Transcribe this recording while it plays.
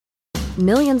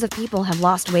Millions of people have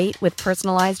lost weight with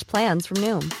personalized plans from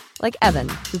Noom. Like Evan,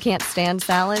 who can't stand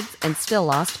salads and still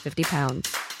lost 50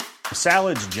 pounds.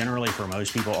 Salads generally for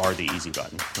most people are the easy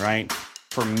button, right?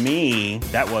 For me,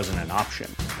 that wasn't an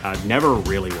option. I never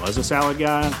really was a salad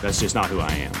guy. That's just not who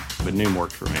I am. But Noom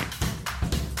worked for me.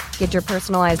 Get your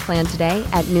personalized plan today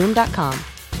at Noom.com.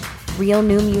 Real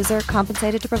Noom user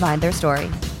compensated to provide their story.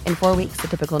 In 4 weeks, the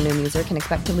typical Noom user can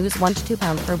expect to lose 1 to 2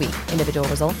 pounds per week. Individual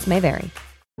results may vary.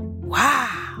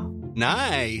 Wow.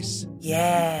 Nice.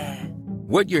 Yeah.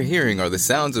 What you're hearing are the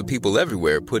sounds of people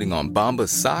everywhere putting on Bombas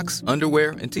socks,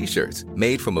 underwear, and T-shirts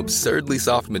made from absurdly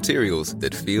soft materials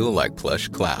that feel like plush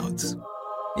clouds.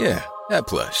 Yeah, that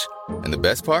plush. And the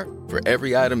best part? For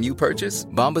every item you purchase,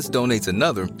 Bombas donates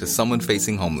another to someone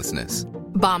facing homelessness.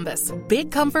 Bombas.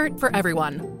 Big comfort for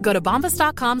everyone. Go to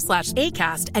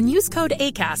bombas.com/ACAST and use code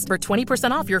ACAST for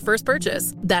 20% off your first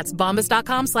purchase. That's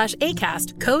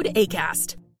bombas.com/ACAST. Code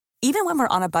ACAST. Even when we're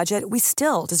on a budget, we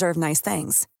still deserve nice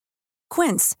things.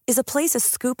 Quince is a place to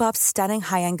scoop up stunning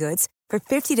high-end goods for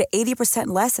 50 to 80%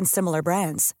 less than similar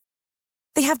brands.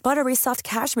 They have buttery soft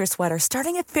cashmere sweaters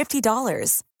starting at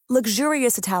 $50,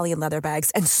 luxurious Italian leather bags,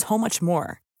 and so much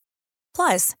more.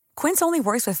 Plus, Quince only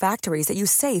works with factories that use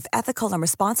safe, ethical, and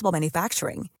responsible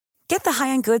manufacturing. Get the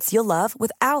high-end goods you'll love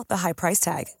without the high price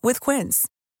tag with Quince.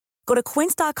 Go to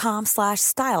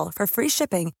quince.com/style for free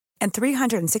shipping and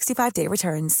 365-day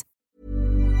returns.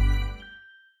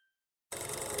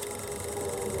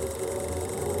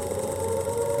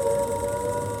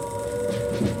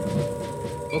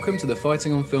 Welcome to the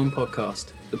Fighting on Film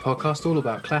podcast, the podcast all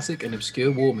about classic and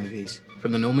obscure war movies,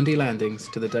 from the Normandy landings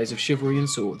to the days of chivalry and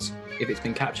swords. If it's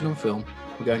been captured on film,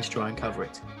 we're going to try and cover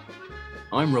it.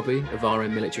 I'm Robbie of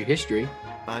RM Military History.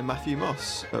 I'm Matthew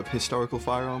Moss of Historical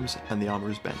Firearms and the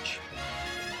Armourer's Bench.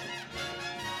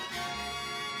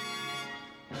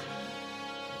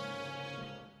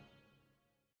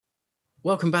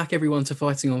 Welcome back everyone to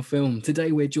Fighting on Film.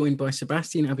 Today we're joined by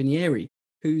Sebastian Abinieri,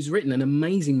 who's written an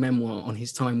amazing memoir on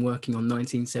his time working on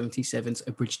 1977's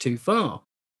A Bridge Too Far.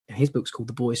 And his book's called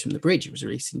The Boys from the Bridge. It was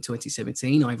released in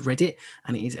 2017. I've read it,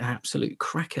 and it is an absolute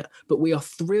cracker. But we are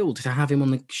thrilled to have him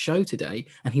on the show today,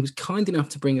 and he was kind enough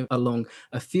to bring along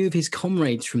a few of his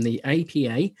comrades from the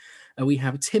APA. We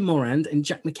have Tim Morand and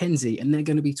Jack McKenzie, and they're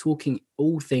going to be talking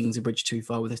all things A Bridge Too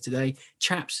Far with us today.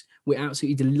 Chaps, we're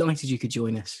absolutely delighted you could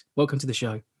join us. Welcome to the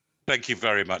show. Thank you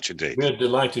very much indeed. We're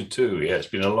delighted too. Yeah, it's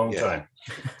been a long time.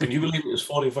 Can you believe it was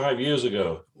 45 years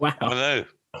ago? Wow. I know.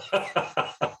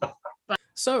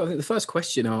 So I think the first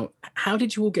question how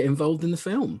did you all get involved in the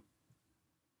film?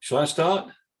 Shall I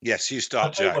start? Yes, you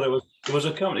start, Jack. There was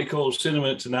a company called Cinema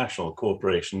International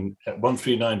Corporation at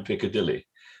 139 Piccadilly,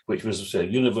 which was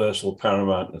Universal,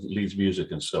 Paramount, Leeds Music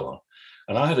and so on.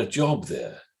 And I had a job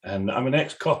there. And I'm an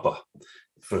ex-copper.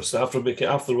 First, after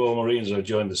the Royal Marines, I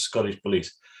joined the Scottish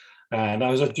Police. And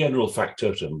I was a general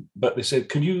factotum, but they said,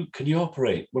 can you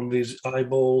operate one of these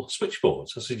eyeball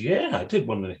switchboards? I said, yeah, I did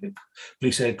one in the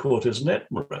police headquarters in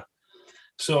Edinburgh.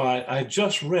 So I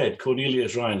just read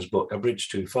Cornelius Ryan's book, A Bridge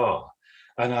Too Far,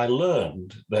 and I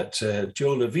learned that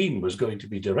Joe Levine was going to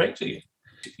be directing it.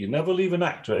 You never leave an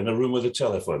actor in a room with a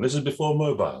telephone. This is before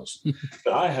mobiles.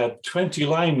 But I had 20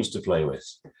 lines to play with,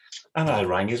 and I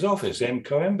rang his office,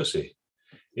 MCO Embassy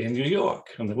in New York.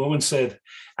 And the woman said,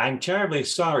 I'm terribly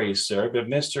sorry, sir, but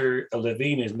Mr.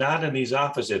 Levine is not in his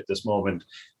office at this moment.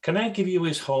 Can I give you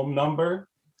his home number?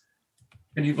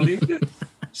 Can you believe it?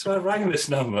 So I rang this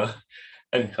number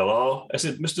and hello. I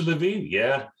said, Mr. Levine,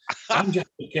 yeah. I'm Jack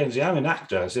McKenzie. I'm an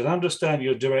actor. I said, I understand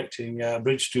you're directing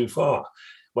Bridge Too Far.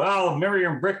 Well,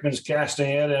 Miriam Brickman's casting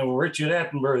it and Richard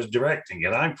Attenborough is directing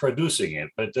it. I'm producing it,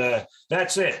 but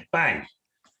that's it. Bang.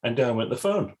 And down went the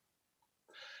phone.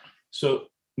 So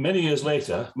many years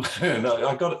later,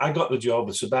 I got the job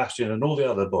with Sebastian and all the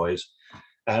other boys.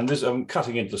 And this, I'm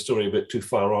cutting into the story a bit too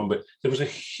far on, but there was a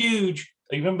huge.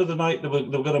 You remember the night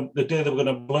the day they were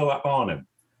going to blow up Arnhem?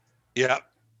 Yeah.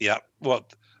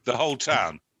 What? The whole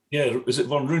town? Yeah. Was it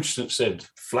von Rundstedt said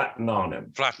flatten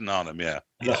Arnhem? Flatten Arnhem. Yeah.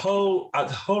 The whole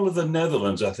of the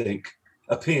Netherlands, I think,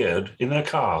 appeared in their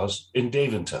cars in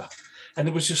Deventer. And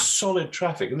there was just solid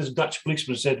traffic. And this Dutch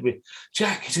policeman said to me,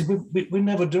 Jack, he said, we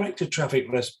never directed traffic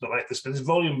like this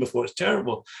volume before. It's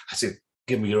terrible. I said,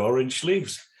 give me your orange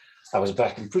sleeves. I was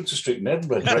back in Princes Street in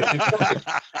Edinburgh directing traffic.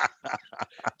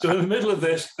 So in the middle of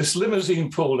this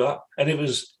limousine pulled up, and it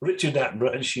was Richard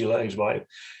Attenborough and Sheila, his wife,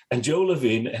 and Joe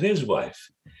Levine and his wife.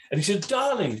 And he said,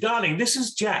 darling, this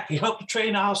is Jack. He helped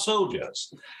train our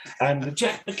soldiers. And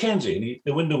Jack McKenzie, and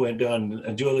the window went down,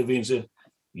 and Joe Levine said,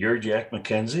 you're Jack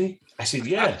McKenzie? I said,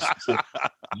 yes. He said,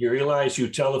 you realise you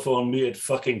telephoned me at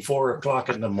fucking 4 o'clock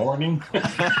in the morning?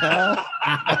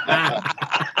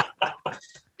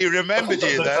 He remembered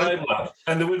you, though.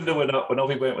 And the window went up, and off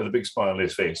he went with a big smile on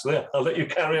his face. There, I'll let you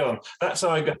carry on. That's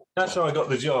how I got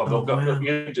the job. I got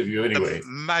the interview anyway. The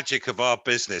magic of our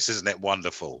business, isn't it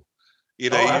wonderful?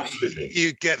 You know,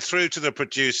 you get through to the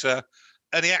producer,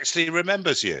 and he actually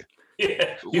remembers you.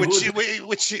 Yeah,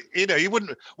 which you know, you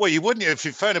wouldn't. Well, you wouldn't if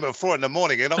you phone him at 4 a.m.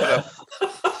 You're not going to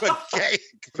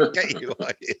forget you.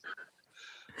 Are you?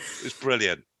 It's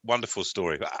brilliant, wonderful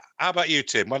story. How about you,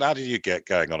 Tim? How did you get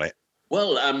going on it?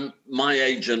 Well, my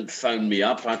agent phoned me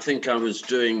up. I think I was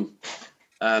doing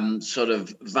sort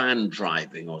of van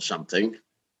driving or something,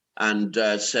 and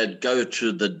said, go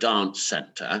to the Dance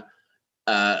Centre,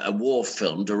 a war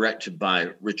film directed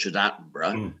by Richard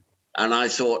Attenborough. Mm. And I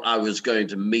thought I was going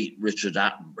to meet Richard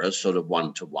Attenborough sort of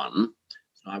one-to-one.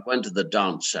 So I went to the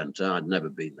Dance Centre. I'd never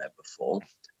been there before.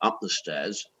 Up the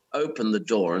stairs, opened the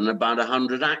door, and about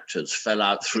 100 actors fell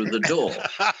out through the door.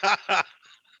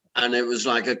 And it was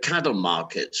like a cattle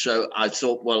market. So I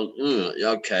thought, well,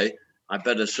 okay, I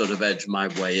better sort of edge my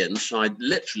way in. So I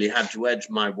literally had to edge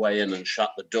my way in and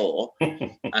shut the door.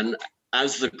 And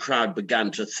as the crowd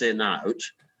began to thin out,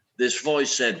 this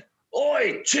voice said,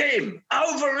 "Oi, Tim,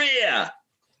 over here."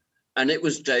 And it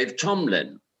was Dave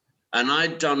Tomlin. And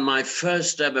I'd done my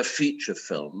first ever feature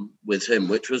film with him,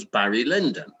 which was Barry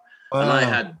Lyndon. Wow. And I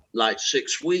had like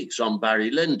 6 weeks on Barry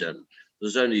Lyndon.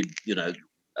 There's only,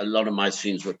 a lot of my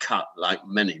scenes were cut, like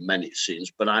many, many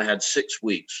scenes, but I had 6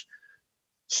 weeks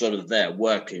sort of there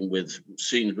working with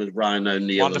scenes with Ryan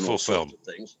O'Neill. Wonderful and all film. sorts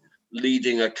of things,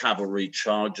 leading a cavalry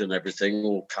charge and everything,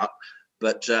 all cut.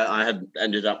 But I had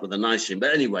ended up with a nice scene.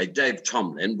 But anyway, Dave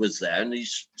Tomlin was there, and he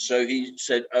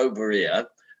said, "Over here,"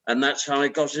 and that's how I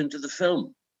got into the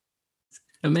film.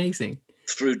 Amazing.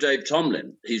 Through Dave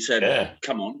Tomlin, he said,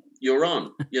 "Come on, you're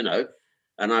on,"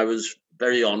 and I was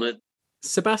very honoured.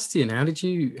 Sebastian, how did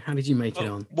you make it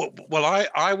on? Well,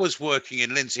 I was working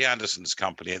in Lindsay Anderson's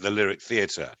company at the Lyric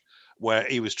Theatre, where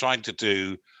he was trying to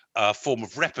do a form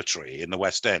of repertory in the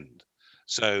West End.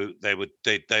 So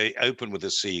they opened with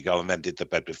a seagull and then did The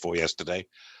Bed Before Yesterday.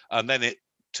 And then it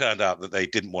turned out that they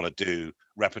didn't want to do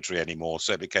repertory anymore.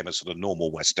 So it became a sort of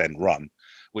normal West End run,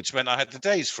 which meant I had the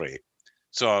days free.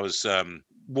 So I was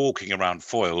walking around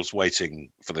Foyles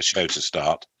waiting for the show to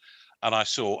start. And I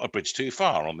saw A Bridge Too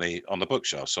Far on the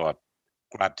bookshelf. So I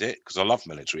grabbed it because I love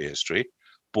military history,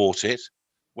 bought it,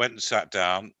 went and sat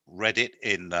down, read it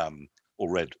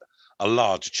read a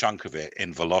large chunk of it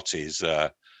in Velotti's,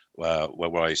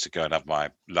 where I used to go and have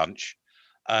my lunch.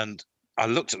 And I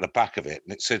looked at the back of it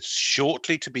and it said,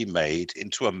 shortly to be made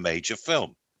into a major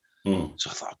film. Mm. So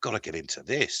I thought, I've got to get into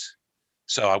this.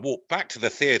 So I walked back to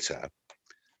the theatre,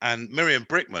 and Miriam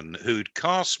Brickman, who'd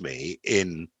cast me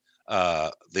in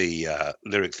the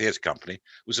Lyric Theatre Company,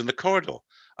 was in the corridor.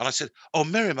 And I said, "Oh,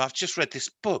 Miriam, I've just read this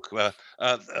book,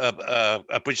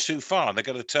 A Bridge Too Far, and they're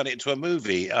going to turn it into a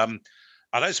movie.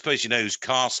 I don't suppose you know who's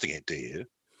casting it, do you?"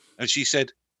 And she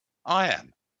said, "I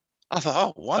am." I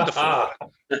thought, "Oh, wonderful.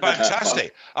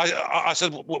 Fantastic." I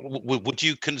said, "Would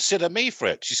you consider me for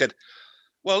it?" She said,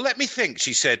 "Well, let me think."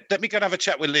 She said, "Let me go and have a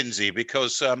chat with Lindsay,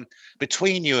 because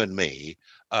between you and me,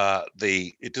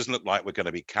 it doesn't look like we're going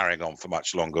to be carrying on for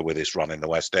much longer with this run in the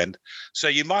West End. So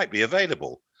you might be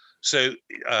available." So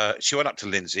she went up to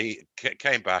Lindsay,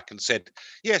 came back and said,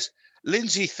 "Yes,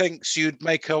 Lindsay thinks you'd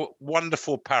make a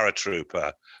wonderful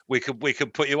paratrooper. We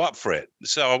could put you up for it."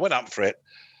 So I went up for it.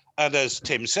 And as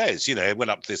Tim says,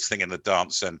 went up to this thing in the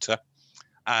Dance Centre,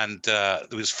 and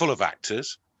it was full of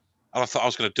actors. And I thought I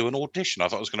was going to do an audition. I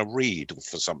thought I was going to read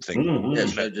for something. Mm-hmm.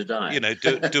 Yes, so did I.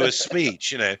 Do a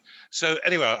speech, So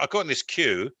anyway, I got in this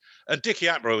queue, and Dickie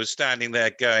Attenborough was standing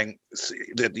there going,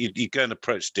 you'd go and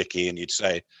approach Dickie and you'd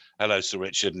say, "Hello, Sir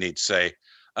Richard," and he'd say,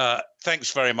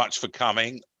 "Thanks very much for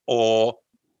coming," or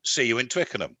 "See you in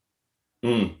Twickenham,"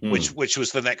 which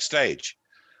was the next stage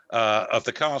of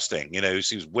the casting. He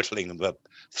was whittling the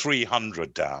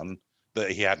 300 down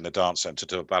that he had in the Dance Centre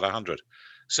to about 100.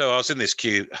 So I was in this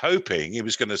queue hoping he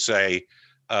was going to say,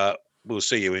 "We'll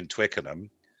see you in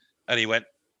Twickenham." And he went,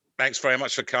 "Thanks very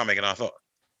much for coming." And I thought,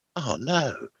 oh,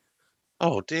 no.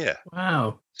 Oh, dear.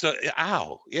 Wow. So,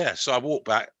 yeah. So I walked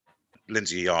back.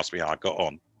 Lindsay asked me how I got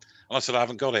on. And I said, "I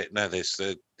haven't got it." No,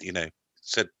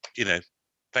 said,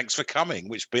 "Thanks for coming,"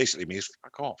 which basically means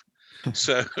fuck off.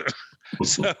 So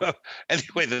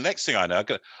anyway, the next thing I know,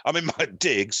 I'm in my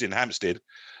digs in Hampstead,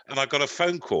 and I got a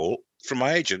phone call from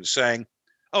my agent saying,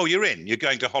 "Oh, you're in. You're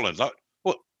going to Holland." Like,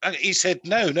 And he said,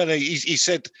 no. He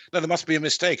said, no, there must be a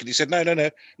mistake. And he said, no,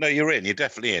 you're in. You're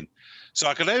definitely in. So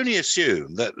I could only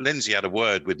assume that Lindsay had a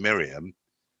word with Miriam,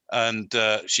 and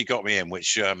she got me in,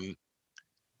 which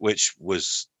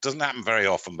doesn't happen very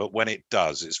often, but when it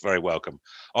does, it's very welcome.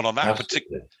 And on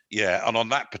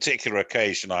that particular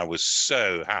occasion, I was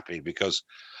so happy because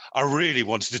I really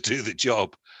wanted to do the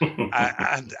job,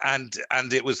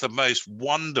 and it was the most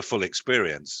wonderful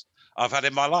experience I've had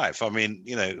in my life. I mean,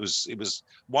 it was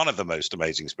one of the most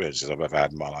amazing experiences I've ever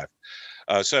had in my life.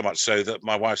 So much so that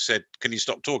my wife said, "Can you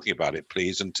stop talking about it,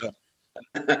 please?" And turn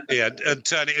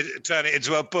it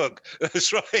into a book.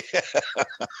 That's right.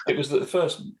 It was the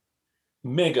first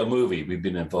mega movie we've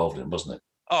been involved in, wasn't it?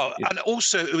 Oh, and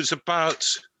also it was about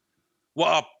what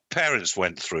our parents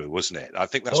went through, wasn't it? I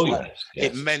think that's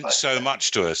it meant so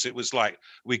much to us. It was like,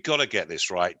 we got to get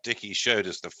this right. Dickie showed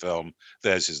us the film,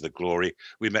 Theirs is the Glory.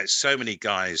 We met so many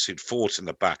guys who'd fought in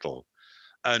the battle,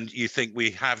 and you think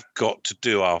we have got to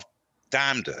do our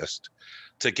damnedest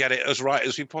to get it as right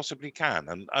as we possibly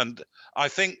can. And I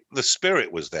think the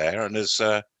spirit was there, and as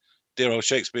dear old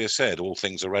Shakespeare said, all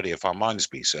things are ready if our minds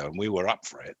be so, and we were up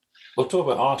for it. Well, talk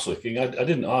about arse licking. I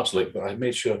didn't arse lick, but I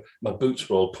made sure my boots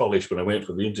were all polished when I went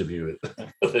for the interview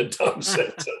at the dance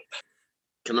centre.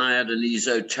 Can I add an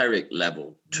esoteric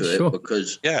level to it?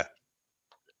 Because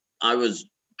I was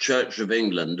Church of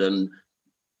England and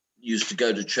used to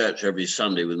go to church every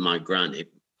Sunday with my granny.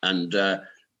 And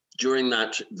during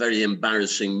that very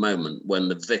embarrassing moment when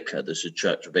the vicar, this is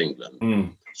Church of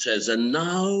England, says, "And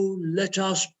now let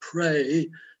us pray."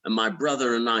 And my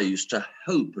brother and I used to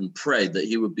hope and pray that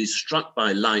he would be struck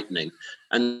by lightning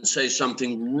and say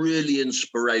something really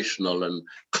inspirational and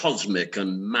cosmic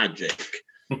and magic.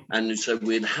 And so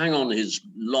we'd hang on his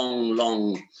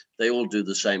long, they all do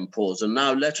the same pause. "And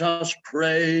now let us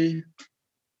pray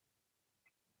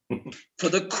for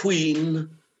the Queen,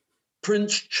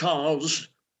 Prince Charles,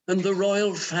 and the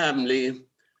royal family,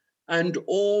 and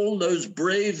all those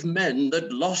brave men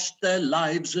that lost their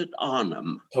lives at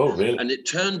Arnhem." Oh, really? And it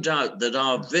turned out that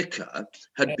our vicar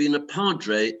had been a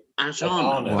padre at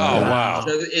Arnhem. Wow.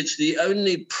 So it's the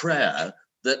only prayer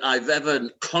that I've ever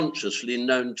consciously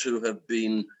known to have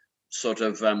been sort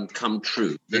of come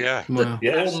true.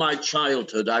 All my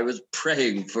childhood, I was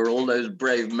praying for all those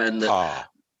brave men that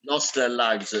lost their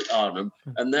lives at Arnhem.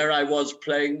 And there I was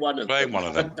playing one of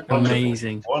them.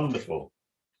 Amazing. Wonderful.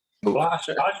 Well, I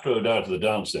strode down to the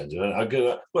dance centre, and I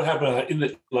go, what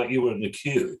happened? Like you were in the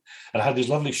queue, and I had these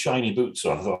lovely shiny boots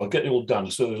on. I thought, I'll get it all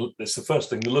done. So it's the first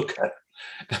thing to look at.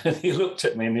 And he looked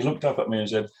at me, and he looked up at me and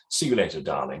said, "See you later,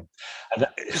 darling." And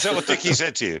is that what Dickie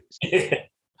said to you? Yeah.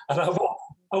 And I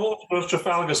walked across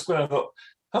Trafalgar Square and thought,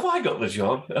 have I got the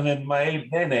job? And then my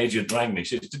then agent rang me.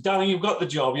 She said, "Darling, you've got the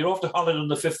job. You're off to Holland on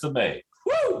the 5th of May.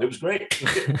 Woo! It was great.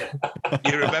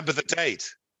 You remember the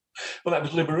date? Well, that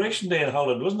was Liberation Day in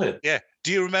Holland, wasn't it? Yeah.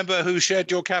 Do you remember who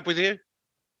shared your cab with you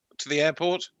to the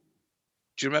airport?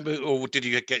 Do you remember, or did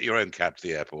you get your own cab to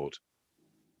the airport?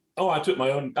 Oh, I took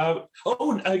my own. I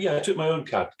took my own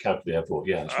cab to the airport.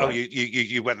 Yeah. That's right.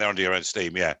 You went there under your own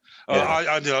steam. Yeah. Yeah.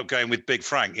 I ended up going with Big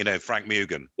Frank. Frank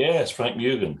Mugan. Yes, Frank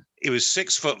Mugan. He was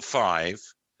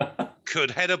 6'5", could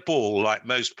head a ball like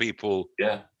most people.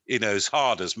 Yeah. As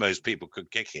hard as most people could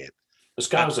kick it. The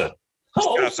Scouser. He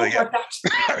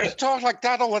talked like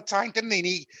that all the time, didn't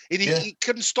he? He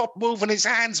couldn't stop moving his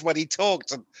hands when he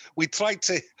talked, and we tried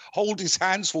to hold his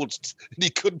hands and he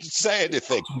couldn't say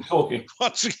anything. Talking.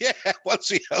 Once we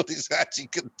held his hands, he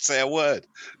couldn't say a word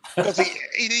because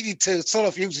he needed to sort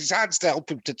of use his hands to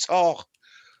help him to talk.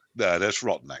 No, that's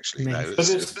rotten, actually. No,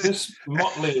 so this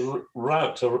motley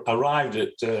route arrived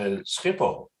at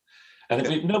Schiphol.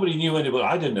 And nobody knew anybody.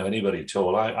 I didn't know anybody at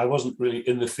all. I wasn't really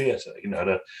in the theatre.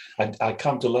 I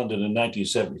come to London in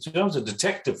 1970. I was a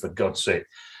detective, for God's sake.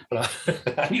 But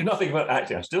I knew nothing about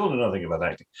acting. I still know nothing about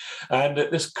acting. And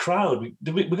this crowd,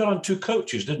 we got on 2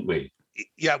 coaches, didn't we?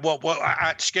 Yeah, well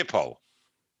at Schiphol.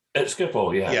 At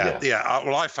Schiphol, yeah.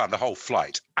 Well, I found the whole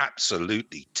flight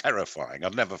absolutely terrifying.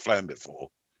 I'd never flown before.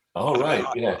 Oh, right,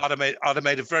 yeah. I'd have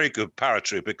made a very good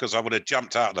paratrooper because I would have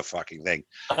jumped out of the fucking thing.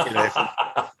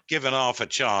 Given half a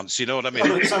chance, you know what I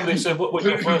mean? Somebody said, what was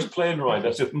your first plane ride?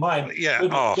 I said, mine. Yeah.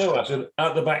 I said,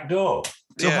 out the back door.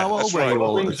 So how old were you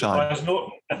all at the time?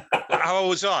 How old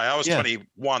was I? I was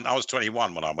 21. I was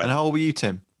 21 when I went. And how old were you,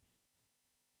 Tim?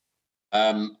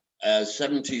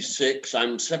 76.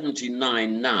 I'm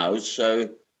 79 now, so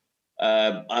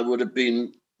I would have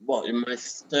been, in my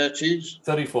 30s?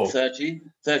 34.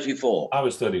 34. I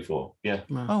was 34, yeah.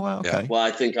 Oh, wow, okay. Well, I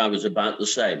think I was about the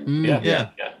same. Yeah.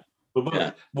 We're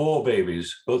both war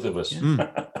babies, both of us.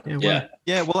 Yeah.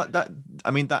 Well,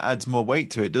 that adds more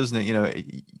weight to it, doesn't it? You know,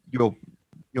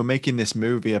 you're making this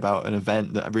movie about an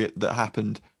event that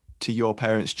happened to your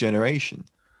parents' generation.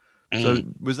 So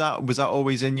was that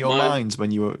always in your minds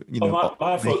when you were,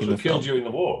 my folks were killed film? during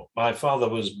the war. My father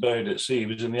was buried at sea. He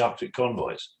was in the Arctic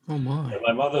convoys. Oh my! And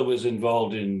my mother was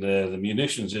involved in the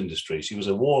munitions industry. She was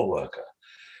a war worker,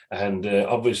 and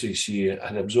obviously she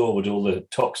had absorbed all the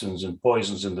toxins and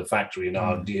poisons in the factory in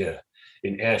Ardea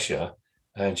in Ayrshire,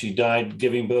 and she died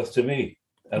giving birth to me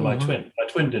and my twin. My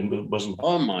twin wasn't.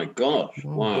 Oh my God!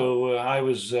 Wow. So I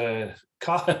was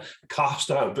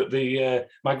cast out, but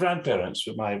my grandparents,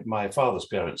 my father's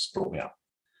parents, brought me up.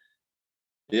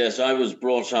 Yes, I was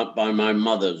brought up by my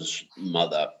mother's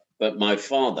mother, but my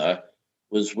father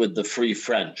was with the Free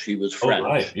French. He was French. Oh,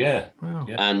 right, yeah. Wow.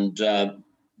 And got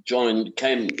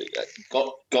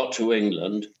to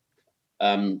England,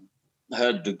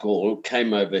 heard de Gaulle,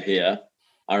 came over here.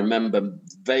 I remember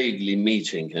vaguely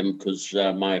meeting him because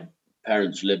my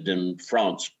parents lived in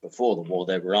France before the war.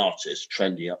 They were artists,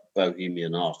 trendy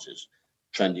bohemian artists,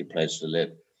 trendy place to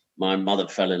live. My mother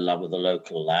fell in love with a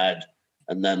local lad,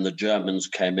 and then the Germans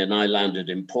came in. I landed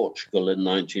in Portugal in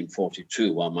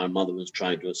 1942 while my mother was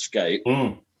trying to escape.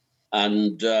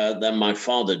 And then my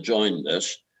father joined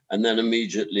us, and then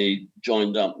immediately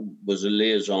joined up, was a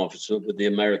liaison officer with the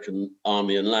American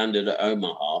Army, and landed at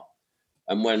Omaha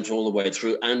and went all the way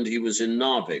through. And he was in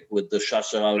Narvik with the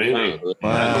Chasseurs Alpins. Really?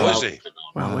 Wow. Was he?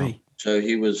 Wow. So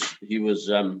he was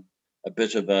a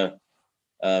bit of a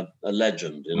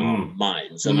legend in our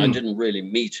minds. And I didn't really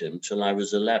meet him till I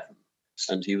was 11.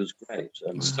 And he was great.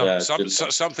 And,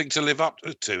 something to live up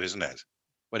to, isn't it?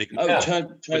 When he,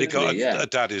 totally, when he got a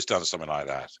dad who's done something like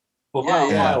that.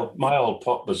 Well, my old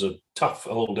pop was a tough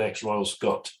old ex-Royal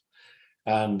Scot,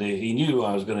 and he knew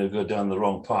I was going to go down the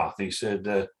wrong path. He said,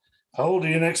 "How old are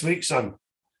you next week, son?"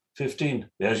 15.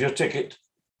 There's your ticket.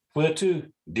 Where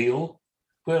to? Deal.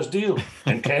 Where's Deal?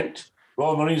 In Kent.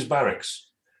 Royal Marines Barracks.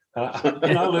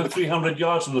 And I live 300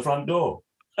 yards from the front door.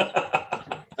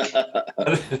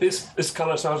 this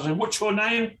colour sergeant, what's your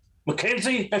name?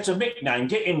 Mackenzie? That's a nickname.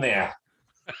 Get in there.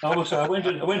 I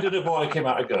went to the boy, came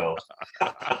out a girl.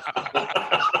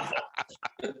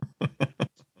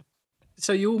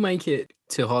 So you all make it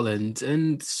to Holland,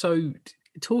 and so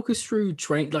talk us through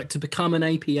to become an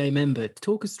APA member.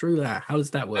 Talk us through that. How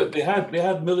does that work? They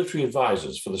had military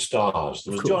advisors for the stars.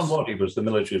 There was John Waddy was the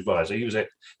military advisor. He was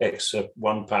ex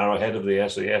one para head of the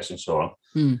SAS and so on.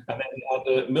 And then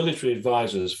they had military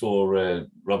advisors for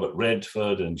Robert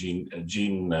Redford and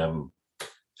Gene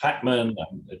Hackman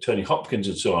and Tony Hopkins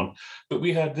and so on. But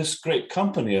we had this great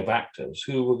company of actors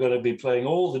who were going to be playing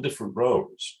all the different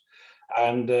roles.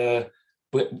 And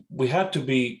we had to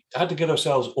get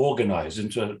ourselves organized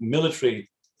into a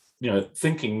military,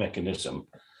 thinking mechanism.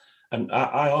 And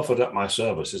I offered up my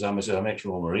services. I'm an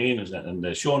ex-Royal Marine,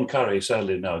 and Sean Curry,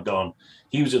 sadly now gone,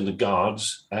 he was in the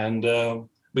Guards, and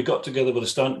we got together with the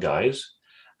stunt guys,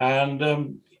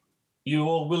 and you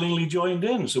all willingly joined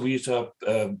in. So we used to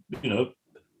have,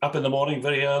 up in the morning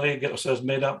very early, get ourselves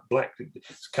made up, black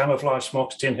camouflage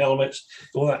smocks, tin helmets,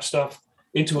 all that stuff.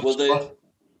 They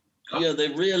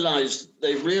realized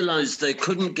they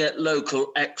couldn't get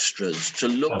local extras to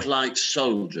look like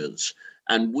soldiers.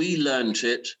 And we learnt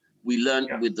it. We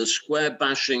learnt with the square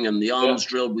bashing and the arms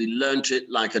drill, we learnt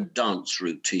it like a dance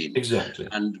routine. Exactly.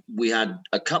 And we had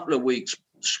a couple of weeks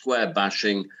square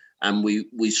bashing, and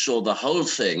we saw the whole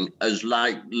thing as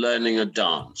like learning a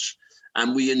dance.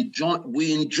 And we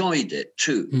enjoyed it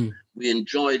too. We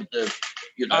enjoyed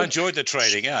I enjoyed the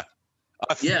training, yeah.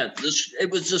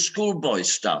 It was the schoolboy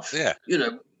stuff. Yeah.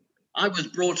 I was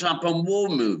brought up on war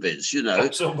movies,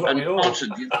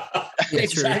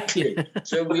 exactly.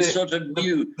 So we sort of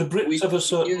knew the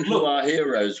Brits knew who our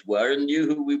heroes were and knew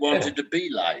who we wanted to be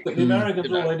like. But the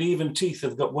Americans all had even teeth,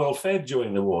 have got well fed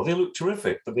during the war. They looked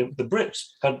terrific. But the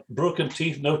Brits had broken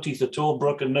teeth, no teeth at all,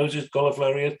 broken noses,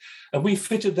 cauliflower ears, and we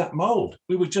fitted that mold.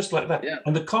 We were just like that. Yeah.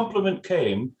 And the compliment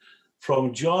came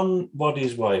from John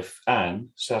Waddy's wife,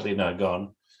 Anne, sadly now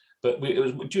gone. But it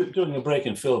was during a break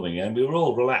in filming, and we were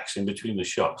all relaxing between the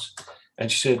shots.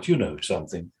 And she said, "You know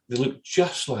something? They look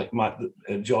just like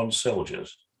John's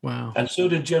soldiers." Wow. And so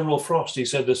did General Frost. He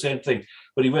said the same thing.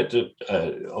 But he went to,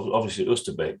 obviously,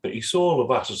 Oosterbeek, but he saw all of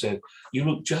us and said, "You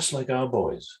look just like our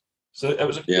boys." So it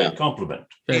was a great compliment.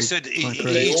 They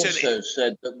also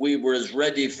said that we were as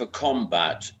ready for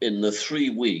combat in the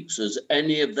 3 weeks as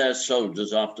any of their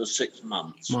soldiers after 6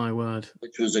 months. My word.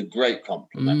 Which was a great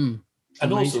compliment.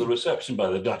 And also the reception by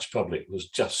the Dutch public was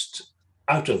just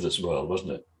out of this world,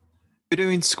 wasn't it? You're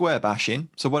doing square bashing.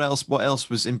 So what else? What else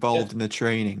was involved in the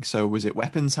training? So was it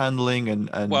weapons handling and?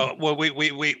 Well,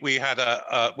 we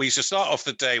had we used to start off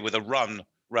the day with a run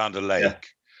round a lake,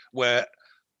 where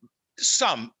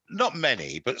some, not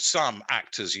many, but some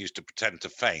actors used to pretend to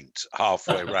faint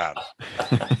halfway round.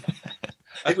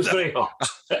 It was very hot.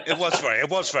 It was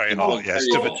very hot. Yes,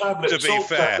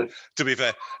 to be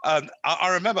fair. I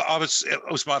remember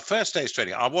it was my first day's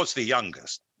training. I was the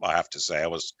youngest, I have to say. I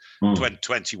was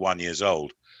 21 years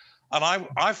old, and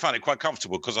I found it quite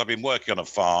comfortable because I've been working on a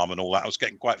farm and all that. I was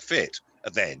getting quite fit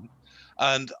then,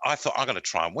 and I thought I'm going to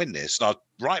try and win this. And I was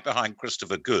right behind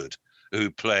Christopher Good,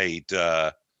 who played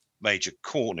Major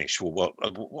Cornish, or what?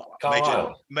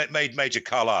 Major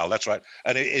Carlisle. That's right.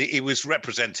 And he was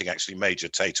representing actually Major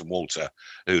Tatum Walter,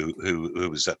 who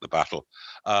was at the battle.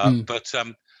 But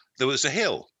there was a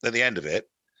hill at the end of it,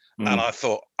 and I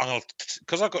thought,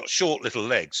 because I've got short little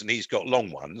legs and he's got long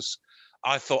ones,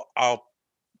 I thought I'll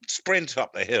sprint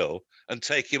up the hill and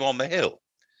take him on the hill.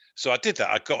 So I did that.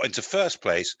 I got into first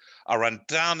place. I ran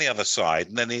down the other side,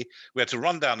 and then we had to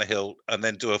run down the hill and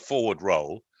then do a forward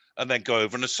roll, and then go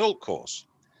over an assault course.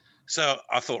 So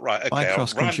I thought, right, okay. My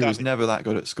cross country was never that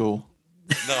good at school.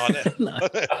 No, I didn't.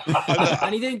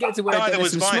 And he didn't get to wear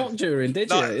Dennis and smock during,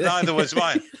 did you? Neither was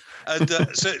mine. And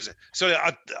so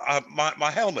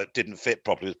my helmet didn't fit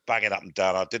properly. It was banging up and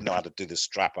down. I didn't know how to do the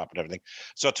strap up and everything.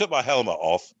 So I took my helmet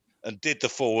off and did the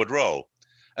forward roll.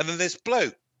 And then this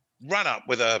bloke ran up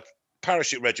with a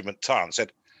parachute regiment tie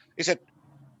and he said,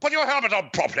 put your helmet on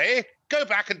properly. Go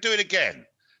back and do it again.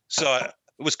 So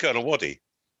it was Colonel Waddy.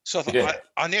 So I thought,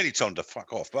 I nearly told him to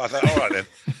fuck off, but I thought, all right then.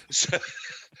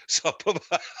 So I put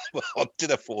I did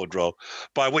a forward roll,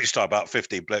 by which time about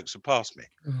 15 blokes had passed me.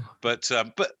 But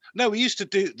no, we used to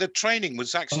do, the training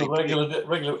was actually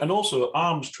regular, and also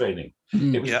arms training.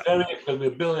 It was very,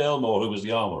 with Bill Elmore, who was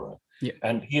the armourer,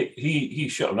 and he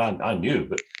shot, and I knew,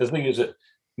 but the thing is that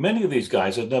many of these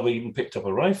guys had never even picked up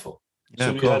a rifle.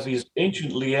 So we had these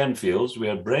ancient Lee Enfields, we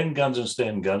had Bren guns and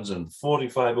Sten guns and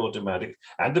 45 automatic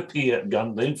and the Piat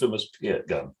gun, the infamous Piat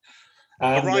gun.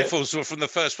 And the rifles were from the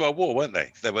First World War, weren't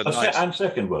they? They were and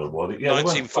Second World War.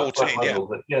 1914,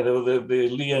 they were the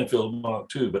Lee Enfield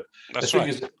Mark II. But the thing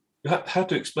is, you had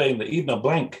to explain that even a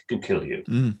blank can kill you.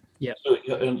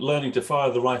 So, and learning to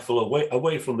fire the rifle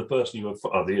away from the person you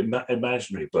were, the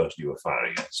imaginary person you were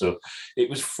firing at. So it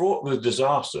was fraught with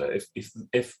disaster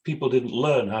if people didn't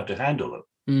learn how to handle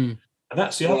them. And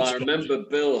that's the other. I remember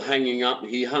Bill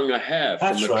he hung a hare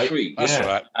from a tree. That's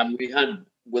right. And we had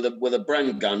with a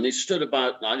Bren gun. He stood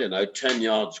about 10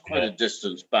 yards, quite a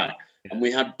distance back, and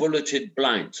we had bulleted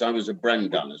blanks. I was a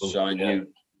Bren gunner, so I knew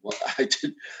what I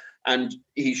did. And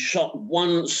he shot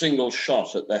one single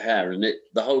shot at the hare, and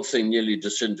the whole thing nearly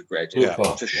disintegrated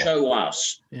to show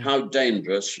us how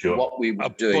dangerous what we were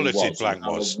doing was. Blank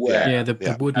was.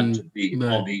 The wooden to be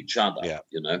of each other.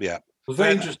 A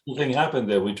very interesting thing happened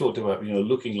there. We talked about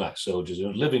looking like soldiers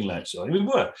and living like soldiers. We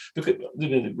were, because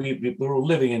we were all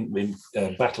living in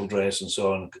battle dress and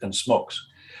so on, and smocks.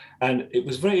 And it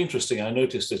was very interesting. I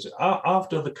noticed that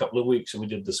after the couple of weeks, and we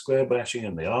did the square bashing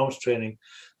and the arms training,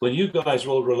 when you guys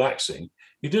were all relaxing,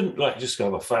 you didn't just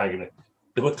have a fag in it.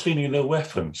 They were cleaning their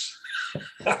weapons.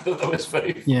 I thought that was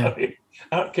very funny.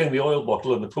 Out came the oil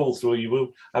bottle and the pull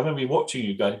through. I remember watching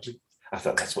you guys. I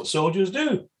thought that's what soldiers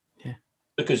do.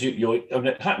 Because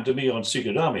it happened to me on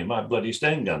Secret Army. My bloody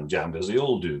Sten gun jammed, as they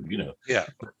all do,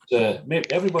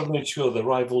 But, everyone made sure the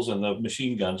rifles and the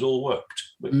machine guns all worked.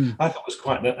 But I thought it was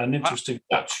quite an interesting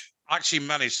touch. I actually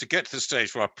managed to get to the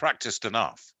stage where I practiced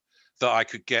enough that I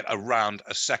could get around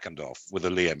a second off with a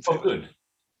Lee Enfield. Oh, good.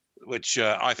 Which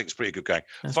I think is pretty good going.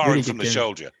 Firing from the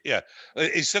shoulder.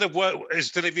 Instead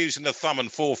of using the thumb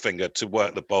and forefinger to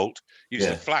work the bolt, use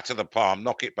the flat of the palm,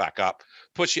 knock it back up,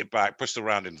 push it back, push the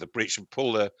round into the breech, and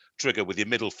pull the trigger with your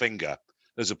middle finger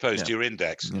as opposed to your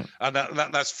index. And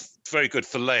that's very good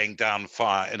for laying down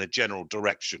fire in a general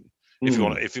direction.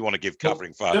 If you want to give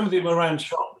covering fire. Some of them around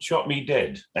shot me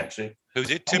dead, actually. Who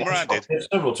did? Tim Moran did?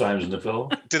 Several times in the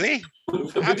film. Did he?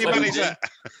 How do you manage that?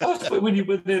 When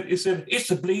he said, it's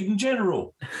the bleeding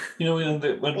general.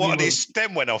 And his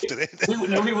stem went off, did it?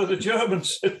 We were the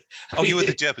Germans. Oh, you were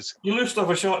the Germans. You loosed off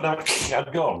a shot, now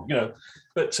I'd gone,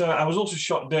 But I was also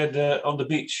shot dead on the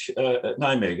beach at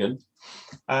Nijmegen.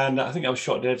 And I think I was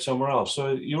shot dead somewhere else.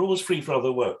 So you're always free for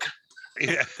other work.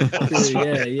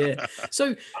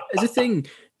 So as a thing,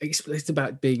 it's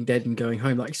about being dead and going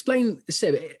home. Like,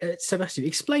 Sebastian,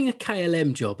 explain a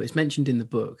KLM job. It's mentioned in the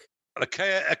book. A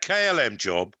KLM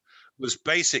job was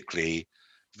basically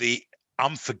the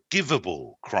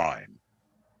unforgivable crime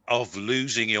of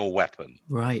losing your weapon.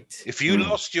 Right. If you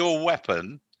lost your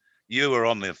weapon, you were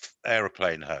on the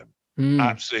aeroplane home.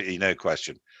 Absolutely no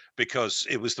question, because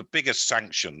it was the biggest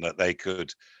sanction that they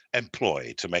could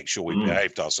employ to make sure we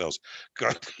behaved ourselves,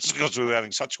 because we were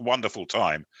having such a wonderful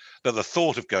time that the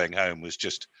thought of going home was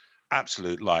just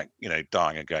absolute, like,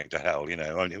 dying and going to hell,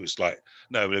 and it was like,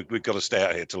 no, we've got to stay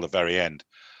out here till the very end.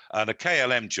 And a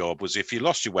KLM job was, if you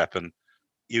lost your weapon,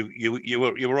 you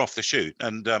were off the shoot.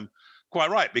 And quite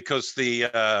right, because there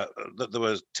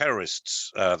were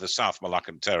terrorists, the South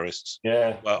Malaccan terrorists,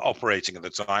 were operating at the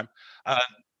time,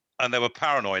 and they were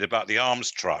paranoid about the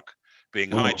arms truck being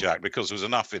hijacked, because there was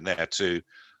enough in there to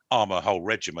arm a whole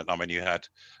regiment. I mean, you had,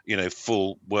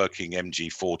 full working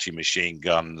MG40 machine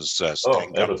guns,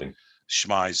 Sten guns,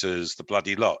 Schmeisers, the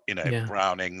bloody lot,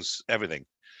 Brownings, everything.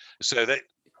 So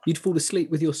you'd fall asleep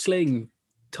with your sling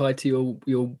tied to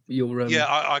your yeah,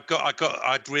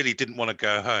 I really didn't want to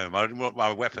go home. I didn't want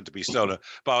my weapon to be stolen,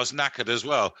 but I was knackered as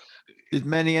well. Did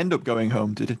many end up going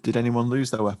home? Did anyone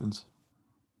lose their weapons?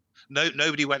 No,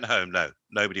 nobody went home. No,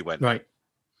 nobody went. Right.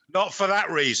 Not for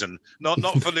that reason. Not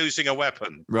for losing a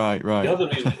weapon. Right. The other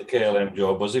reason for the KLM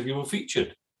job was if you were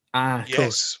featured.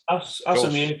 Yes. Us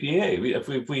in the APA,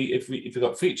 if we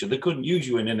got featured, they couldn't use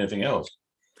you in anything else.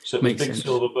 So it was big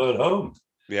silver bird home.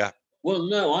 Yeah. Well,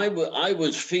 no, I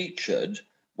was featured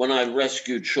when I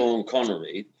rescued Sean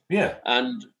Connery. Yeah.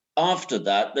 And after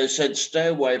that, they said, stay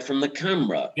away from the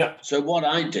camera. Yeah. So what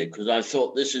I did, because I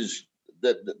thought this is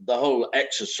the whole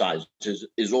exercise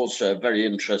is also a very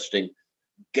interesting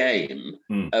game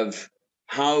of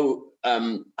how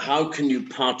can you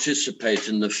participate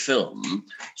in the film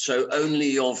so only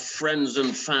your friends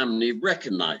and family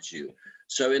recognize you.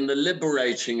 So in the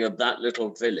liberating of that little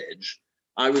village,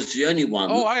 I was the only one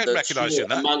I recognized you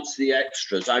amongst the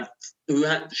extras.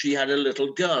 She had a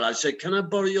little girl. I said, can I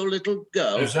borrow your little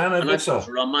girl? And I put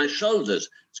her on my shoulders.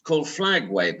 It's called flag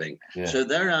waving. Yeah. So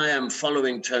there I am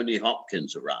following Tony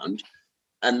Hopkins around,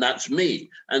 and that's me.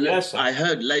 And I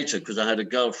heard later, because I had a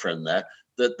girlfriend there,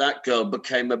 that girl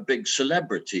became a big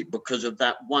celebrity because of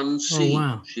that one scene.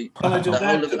 Oh, wow. The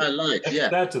whole of her life,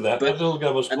 Add to that, that little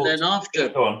girl was and then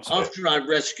after I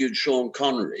rescued Sean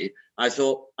Connery, I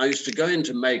thought I used to go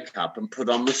into makeup and put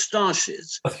on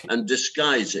moustaches and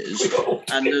disguises.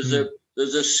 And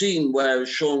there's a scene where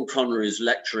Sean Connery is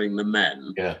lecturing the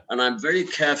men, and I'm very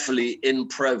carefully in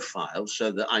profile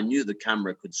so that I knew the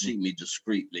camera could see me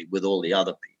discreetly with all the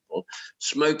other people,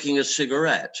 smoking a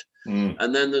cigarette.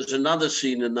 And then there's another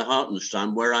scene in the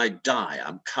Hartenstein where I die.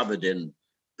 I'm covered in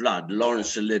blood.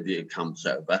 Laurence Olivier comes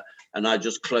over, and I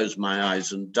just close my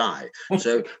eyes and die.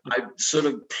 So I sort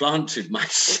of planted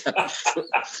myself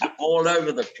all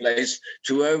over the place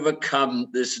to overcome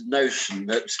this notion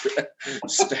that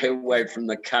stay away from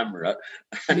the camera.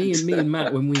 Me and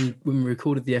Matt, when we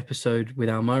recorded the episode with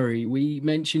Al Murray, we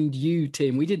mentioned you,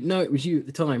 Tim. We didn't know it was you at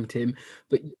the time, Tim,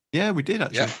 but yeah, we did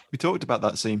actually. Yeah. We talked about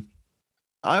that scene.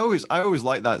 I always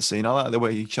like that scene. I like the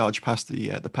way he charged past the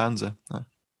Panzer.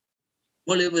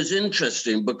 Well, it was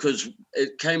interesting because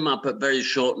it came up at very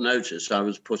short notice. I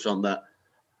was put on that,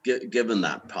 given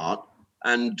that part.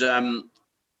 And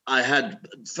I had,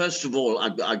 first of all,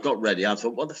 I got ready. I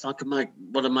thought,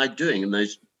 what am I doing? And they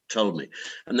told me.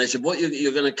 And they said,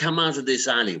 you're going to come out of this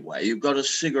alleyway. You've got a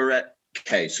cigarette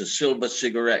case, a silver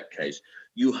cigarette case.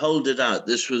 You hold it out.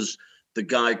 This was the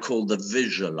guy called the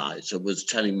visualizer was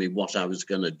telling me what I was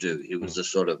going to do. He was the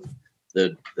sort of,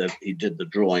 he did the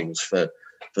drawings for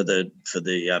the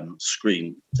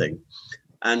screen thing.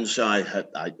 And so I thought,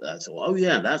 oh,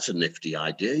 yeah, that's a nifty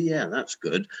idea. Yeah, that's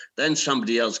good. Then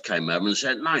somebody else came over and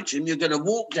said, no, Tim, you're going to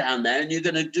walk down there and you're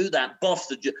going to do that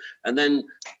boff. And then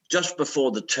just before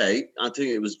the take, I think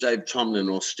it was Dave Tomlin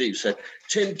or Steve said,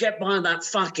 Tim, get behind that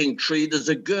fucking tree. There's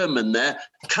a German there.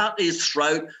 Cut his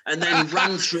throat and then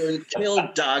run through and kill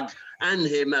Doug and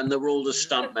him, and there were all the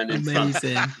stuntmen in front.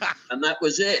 And that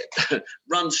was it.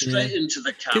 Run straight into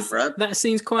the camera. That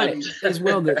seems quite as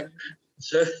well that...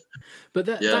 But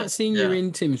that scene you're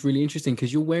in, Tim, is really interesting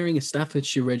because you're wearing a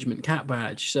Staffordshire Regiment cap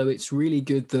badge. So it's really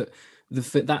good that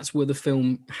that's where the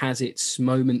film has its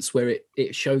moments where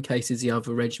it showcases the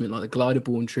other regiment, like the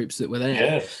Gliderborn troops that were there.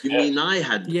 Yes. You mean I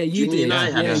had? Yeah, you did.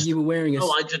 Yeah, you were wearing a...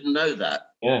 Oh, I didn't know that.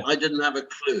 Yeah. I didn't have a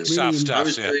clue. Really, South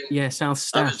Staffs, South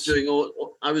Staffs.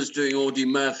 I was doing Audie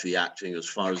Murphy acting as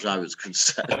far as I was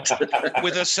concerned.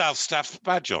 With a South Staff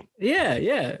badge on.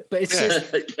 Yeah. But it's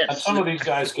just... And some of these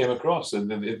guys came across and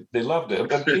they loved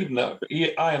it. And even though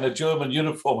I in a German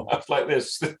uniform, I was like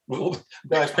this. All the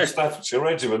guys from Staffordshire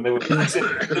Regiment, they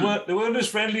weren't as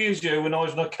friendly as you when I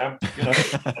was in a camp.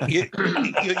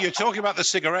 You're talking about the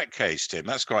cigarette case, Tim.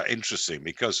 That's quite interesting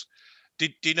because do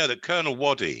you know that Colonel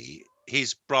Waddy,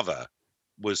 his brother,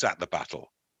 was at the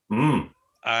battle?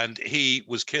 and he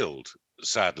was killed,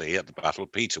 sadly, at the Battle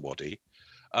of Peter Waddy.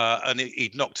 And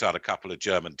he'd knocked out a couple of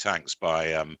German tanks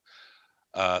by...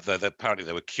 apparently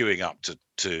they were queuing up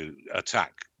to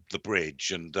attack the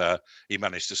bridge, and he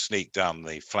managed to sneak down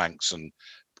the flanks and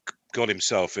got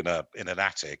himself in an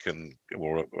attic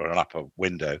or an upper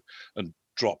window and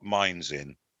dropped mines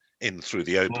in through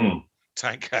the open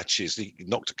tank hatches. He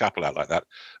knocked a couple out like that,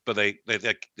 but they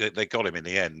got him in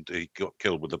the end. He got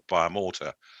killed by a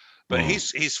mortar. But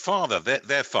his father,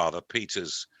 their father,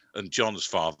 Peter's and John's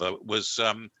father, was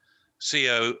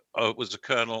CO, was a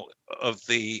colonel of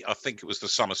I think it was the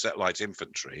Somerset Light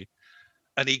Infantry,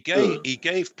 and he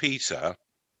gave Peter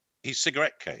his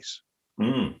cigarette case.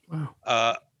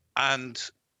 Wow. And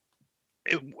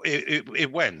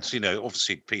it went,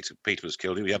 obviously Peter was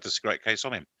killed. He had the cigarette case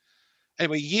on him.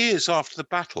 Anyway, years after the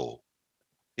battle,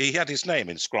 he had his name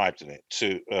inscribed in it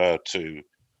to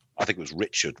I think it was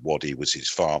Richard Waddy was his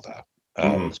father,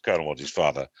 was Colonel Waddy's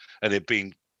father, and it had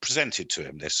been presented to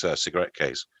him, this cigarette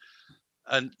case.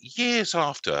 And years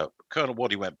after, Colonel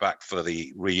Waddy went back for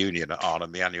the reunion at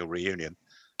Arnhem, the annual reunion,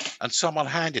 and someone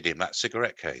handed him that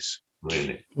cigarette case.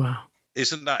 Really? Wow.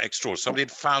 Isn't that extraordinary? Somebody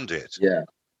had found it. Yeah.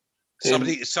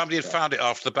 Somebody had found it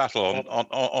after the battle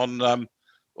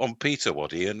on Peter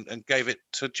Waddy and gave it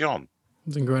to John.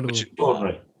 It's incredible.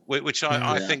 Which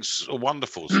I think's a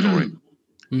wonderful story.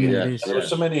 There were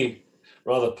so many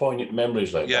rather poignant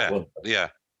memories like that, weren't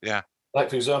there? Yeah. Like,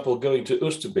 for example, going to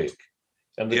Oosterbeek,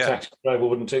 and the taxi driver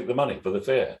wouldn't take the money for the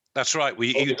fare. That's right.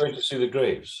 You're going to see the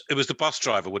graves. It was the bus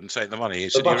driver wouldn't take the money. He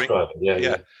said,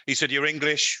 He said, "You're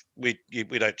English. We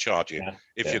don't charge you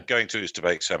if you're going to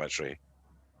Oosterbeek Cemetery,"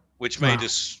 which made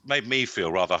me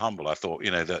feel rather humble. I thought,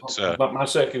 that. But my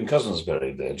second cousin's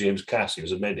buried there, James Cass. He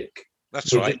was a medic.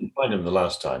 That's right. We didn't find him the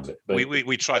last time. But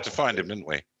we tried to find him, didn't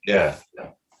we? Yeah.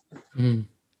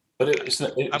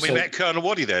 But we met Colonel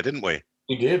Waddy there, didn't we?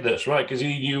 We did. That's right, because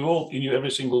he knew every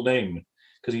single name.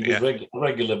 Because he was a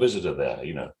regular visitor there,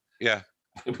 Yeah.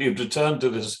 We've returned to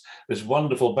this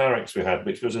wonderful barracks we had,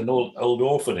 which was an old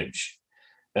orphanage,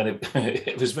 and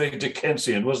it was very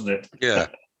Dickensian, wasn't it? Yeah.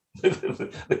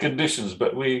 the conditions,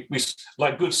 but we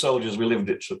like good soldiers, we lived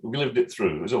it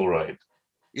through. It was all right.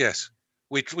 Yes,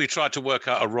 we tried to work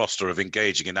out a roster of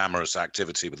engaging in amorous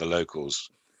activity with the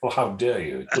locals. Well, how dare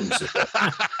you? Couldn't say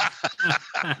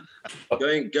that.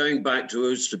 Going back to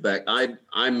Oosterbeek,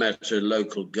 I met a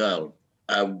local girl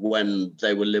when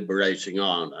they were liberating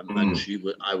Arnhem, and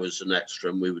I was an extra,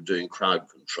 and we were doing crowd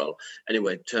control.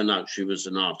 Anyway, it turned out she was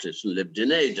an artist and lived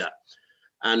in Ada.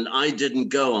 And I didn't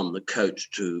go on the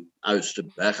coach to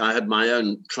Oosterbeek. I had my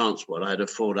own transport. I had a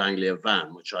Ford Anglia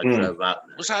van, which I drove out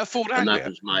there. Was that a Ford Anglia? And that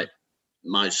was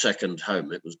my second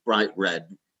home. It was bright red,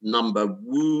 number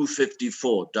Woo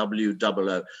 54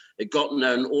 WOO. It got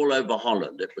known all over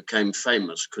Holland. It became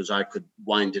famous because I could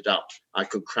wind it up. I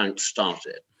could crank start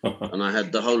it. And I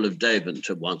had the whole of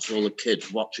Deventer once, all the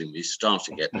kids watching me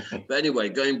starting it. But anyway,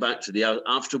 going back to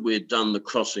after we had done the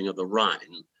crossing of the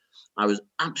Rhine, I was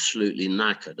absolutely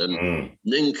knackered. And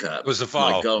Ninka,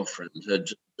 my girlfriend,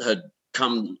 had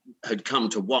come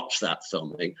to watch that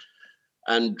filming.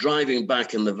 And driving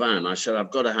back in the van, I said,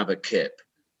 I've got to have a kip.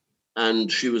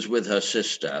 And she was with her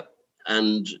sister.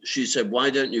 And she said, why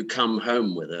don't you come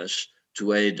home with us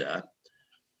to Ada?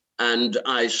 And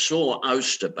I saw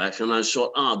Oosterbeek, and I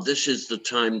thought, this is the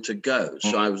time to go.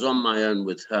 So I was on my own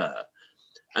with her.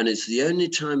 And it's the only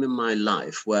time in my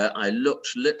life where I looked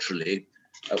literally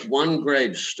at one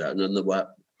gravestone, and there were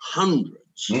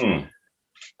hundreds.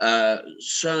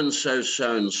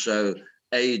 So-and-so,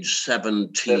 age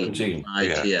 17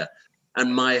 right here.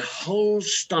 And my whole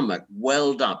stomach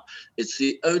welled up. It's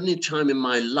the only time in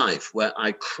my life where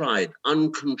I cried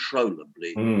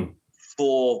uncontrollably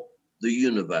for the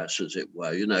universe, as it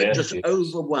were. It just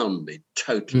overwhelmed me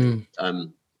totally.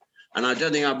 And I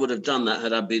don't think I would have done that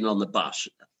had I been on the bus.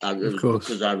 It was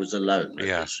because I was alone.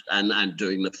 Yes. And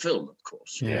doing the film, of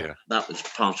course. Yeah. That was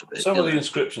part of it. Some of the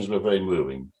inscriptions were very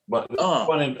moving.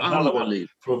 Another one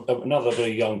from another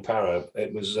very young para.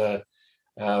 It was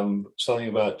something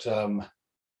about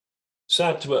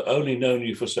sad to have only known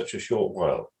you for such a short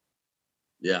while.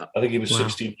 Yeah. I think he was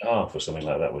 16 and a half or something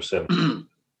like that, was 17.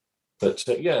 But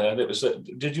and it was,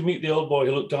 did you meet the old boy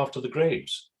who looked after the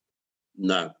graves?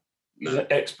 No. He's an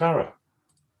ex-para.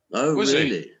 Oh, was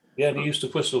really? He? Yeah, and he used to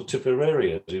whistle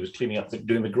Tipperary as he was cleaning up,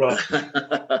 doing the grass.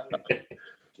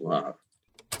 Wow.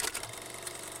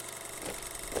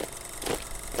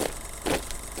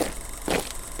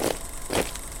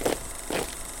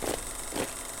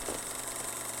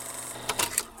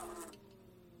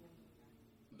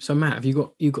 So Matt, have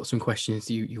you got some questions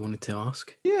you wanted to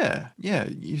ask? Yeah.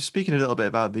 You're speaking a little bit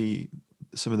about the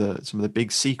some of the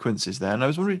big sequences there, and I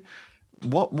was wondering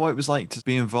what it was like to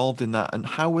be involved in that, and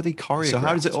how were they choreographed? So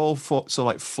how does it all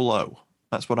flow?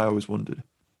 That's what I always wondered.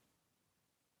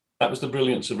 That was the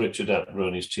brilliance of Richard Attenborough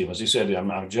and his team. As he said, I'm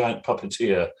a giant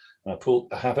puppeteer, and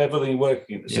I have everything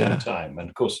working at the same time. And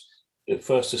of course, the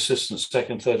first assistant,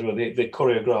 second, third, they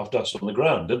choreographed us on the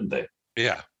ground, didn't they?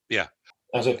 Yeah.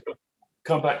 As I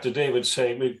come back to David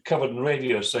saying, we covered in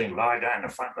radio saying, lie down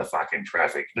and fight the fucking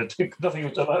traffic. Nothing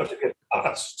was allowed to get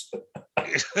past.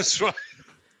 That's right.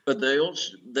 But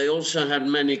they also had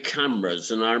many cameras,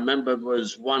 and I remember it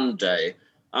was one day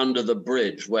under the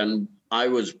bridge when I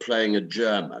was playing a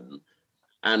German,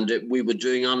 and we were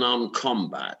doing unarmed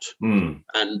combat,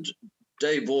 and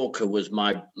Dave Walker was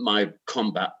my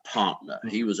combat partner.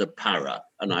 He was a para,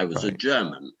 and I was a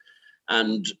German,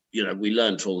 and we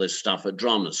learned all this stuff at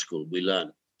drama school. We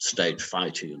learned stage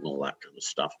fighting and all that kind of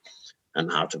stuff, and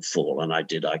how to fall. And I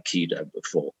did Aikido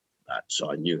before that,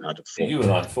 so I knew how to fall. You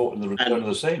and I fought in the Return of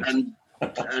the Saints.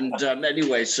 And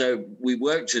anyway, so we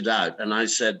worked it out, and I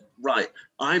said, right,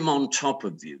 I'm on top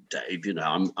of you, Dave.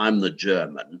 I'm the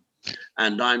German,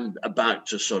 and I'm about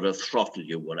to sort of throttle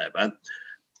you, whatever.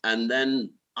 And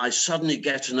then I suddenly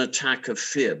get an attack of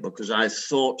fear because I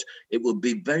thought it would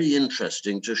be very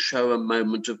interesting to show a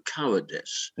moment of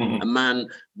cowardice, a man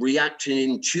reacting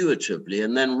intuitively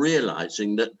and then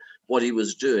realizing that what he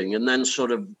was doing and then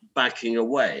sort of backing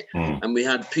away. And we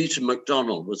had Peter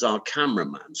McDonald was our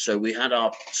cameraman. So we had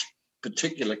our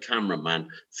particular cameraman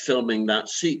filming that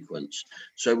sequence.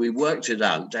 So we worked it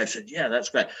out. Dave said, yeah, that's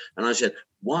great. And I said,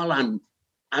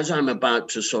 as I'm about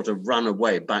to sort of run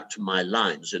away back to my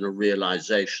lines in a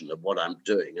realization of what I'm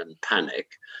doing and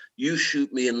panic, you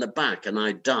shoot me in the back and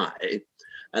I die.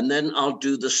 And then I'll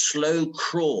do the slow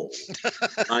crawl,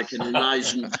 like in an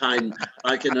Eisenstein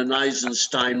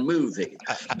movie.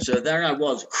 So there I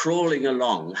was, crawling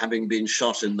along, having been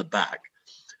shot in the back.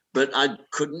 But I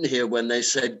couldn't hear when they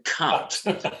said cut.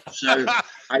 So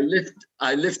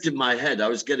I lifted my head. I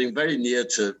was getting very near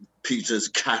to Peter's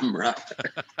camera,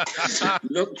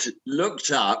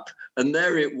 looked up, and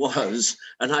there it was.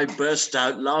 And I burst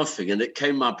out laughing, and it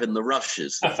came up in the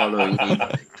rushes the following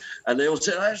evening. And they all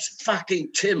said, that's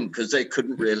fucking Tim, because they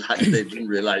didn't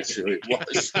realize who it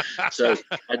was. So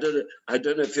I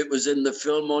don't know if it was in the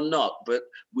film or not, but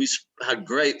we had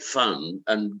great fun,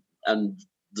 and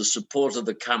the support of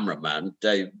the cameraman,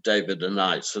 David and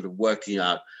I, sort of working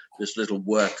out this little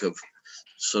work of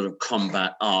sort of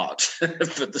combat art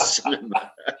for the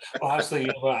cinema. Well, I was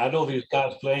thinking, I had all these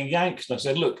guys playing Yanks, and I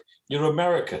said, look, you're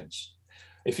Americans.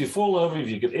 If you fall over, if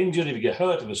you get injured, if you get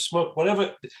hurt, if you smoke,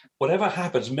 whatever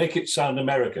happens, make it sound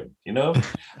American,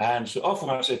 And so often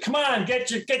I say, come on,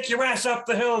 get your ass up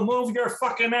the hill, move your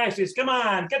fucking asses, come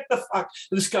on, get the fuck.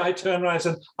 This guy turned around and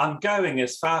said, I'm going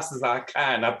as fast as I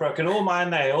can. I've broken all my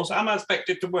nails. I'm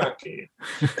expected to work here.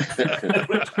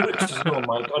 Rich says, oh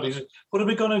my God. He said, what are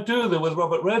we going to do there with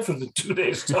Robert Redford in 2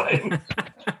 days' time?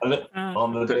 And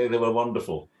on the day, they were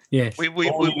wonderful. Yes. We with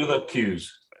the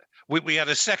cues. We had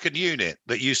a second unit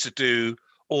that used to do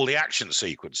all the action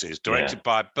sequences, directed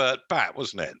by Burt Batt,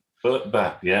 wasn't it? Burt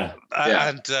Batt, yeah.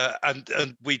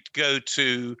 And we'd go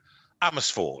to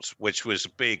Amersfoort, which was a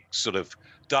big sort of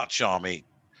Dutch army,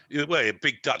 a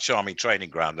big Dutch army training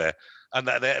ground there, and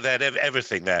they had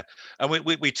everything there. And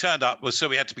we turned up, so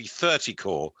we had to be 30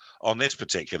 corps on this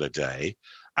particular day,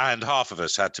 and half of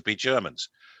us had to be Germans.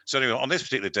 So anyway, on this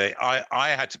particular day, I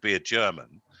had to be a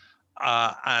German.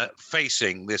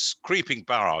 Facing this creeping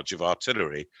barrage of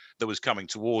artillery that was coming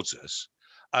towards us,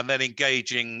 and then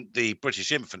engaging the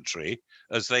British infantry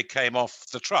as they came off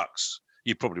the trucks.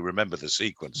 You probably remember the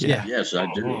sequence. Yeah. Yes, I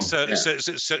do.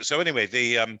 So anyway,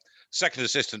 the second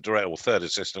assistant director or third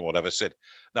assistant or whatever said,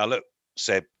 now look,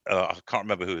 Seb, I can't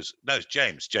remember who was. No, it's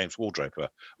James Waldroper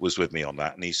was with me on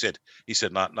that. And he said,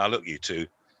 now look, you two,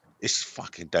 it's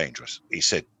fucking dangerous. He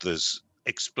said, there's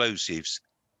explosives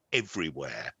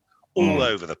everywhere. All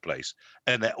over the place,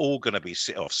 and they're all going to be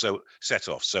set off. So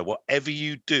whatever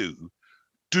you do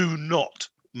not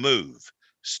move.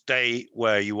 Stay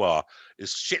where you are.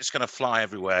 This shit's going to fly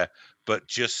everywhere, but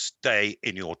just stay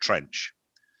in your trench.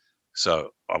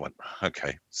 So I went,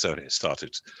 okay. So it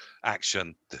started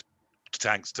action. The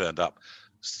tanks turned up,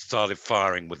 started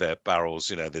firing with their barrels.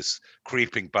 This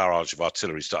creeping barrage of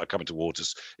artillery started coming towards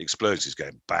us. Explosives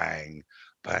going bang,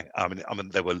 bang. I mean,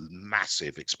 there were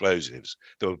massive explosives.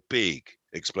 There were big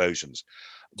explosions.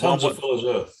 Tons of full as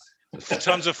earth.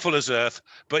 Tons of full as earth.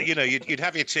 But, you'd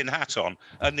have your tin hat on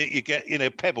and you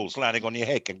get, pebbles landing on your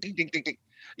head. And ding, ding, ding, ding.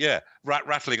 Yeah,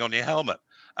 rattling on your helmet.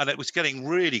 And it was getting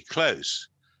really close.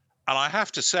 And I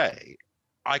have to say,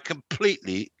 I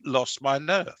completely lost my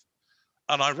nerve.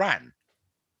 And I ran.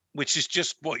 which is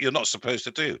just what you're not supposed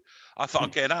to do. I thought, I'm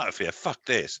getting out of here. Fuck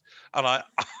this. And I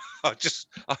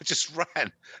just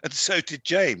ran. And so did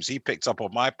James. He picked up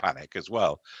on my panic as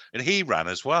well. And he ran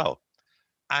as well.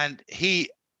 And he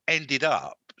ended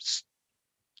up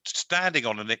standing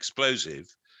on an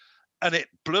explosive, and it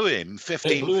blew him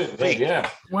 15 feet. Yeah.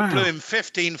 Wow. It blew him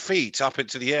 15 feet up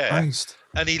into the air. Christ.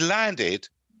 And he landed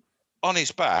on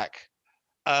his back,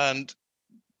 and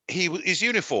his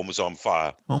uniform was on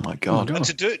fire. Oh my God. And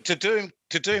to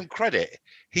do him credit,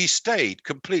 he stayed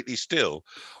completely still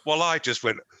while I just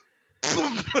went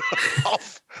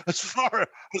off as far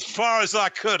as I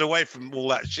could away from all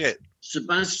that shit.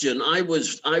 Sebastian, I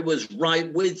was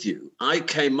right with you. I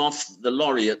came off the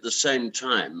lorry at the same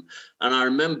time, and I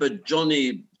remember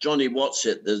Johnny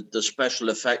Watsit, the special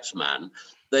effects man.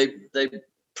 They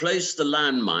placed the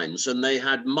landmines, and they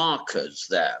had markers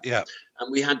there. Yeah.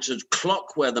 And we had to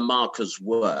clock where the markers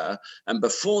were. And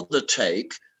before the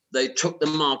take, they took the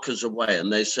markers away,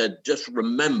 and they said, just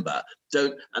remember,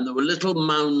 don't. And there were little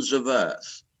mounds of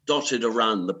earth dotted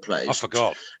around the place. I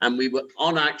forgot. And we were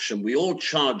on action. We all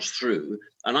charged through,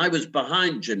 and I was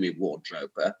behind Jimmy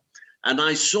Wardroper, and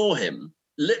I saw him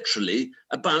literally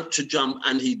about to jump,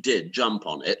 and he did jump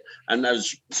on it. And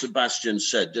as Sebastian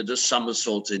said, did a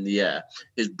somersault in the air.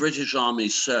 His British Army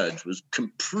serge was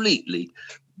completely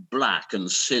black and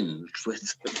singed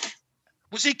with.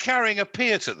 Was he carrying a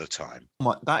Piat at the time?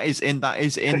 That is in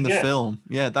the film.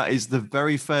 Yeah, that is the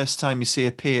very first time you see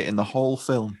a Piat in the whole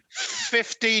film.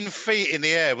 15 feet in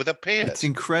the air with a Piat. It's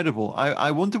incredible.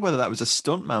 I wonder whether that was a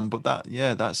stuntman, but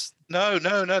that's No.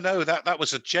 That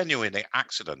was a genuine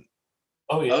accident.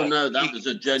 Oh yeah. Oh no, that was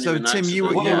a genuine. So Tim, accident.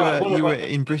 you were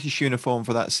in British uniform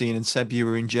for that scene, and Seb, you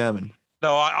were in German.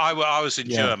 No, I was in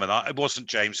German. It wasn't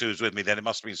James who was with me then. It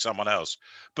must have been someone else.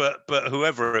 But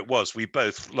whoever it was, we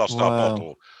both lost our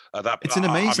bottle. It's an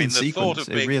amazing sequence.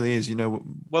 It really is.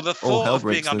 Well, the thought of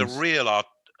being under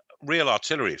real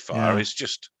artillery fire is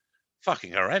just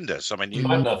fucking horrendous. I mean, you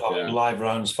might have live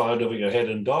rounds fired over your head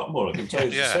in Dartmoor. I can tell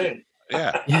you the same.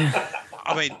 Yeah.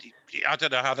 I mean, I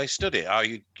don't know how they stood it. How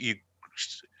you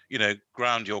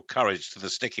ground your courage to the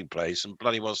sticking place and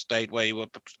bloody well stayed where you were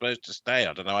supposed to stay.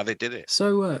 I don't know how they did it.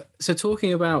 So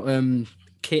talking about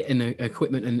kit and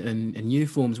equipment and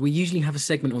uniforms, we usually have a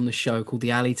segment on the show called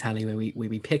the Alley Tally where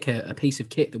we pick a piece of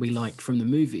kit that we liked from the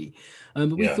movie. But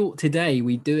we thought today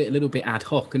we'd do it a little bit ad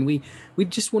hoc, and we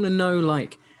just want to know,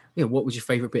 like, what was your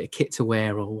favourite bit of kit to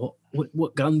wear, or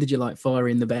what gun did you like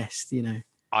firing the best?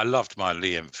 I loved my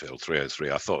Lee Enfield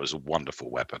 303. I thought it was a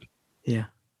wonderful weapon. Yeah.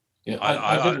 Yeah,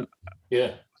 I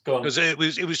go on. Because it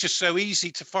was just so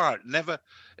easy to fire. The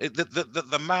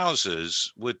Mausers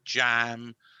would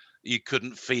jam. You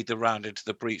couldn't feed the round into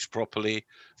the breech properly.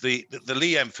 The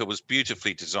Lee Enfield was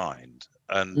beautifully designed,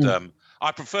 and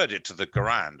I preferred it to the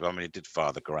Garand. I mean, it did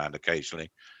fire the Garand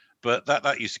occasionally, but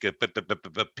that used to go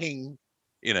ping,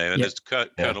 and as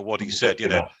Colonel Waddy said,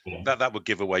 that would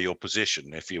give away your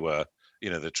position if you were.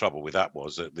 The trouble with that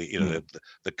was that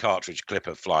the cartridge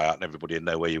clipper fly out and everybody would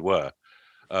know where you were.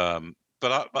 But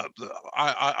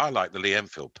I like the Lee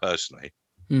Enfield personally.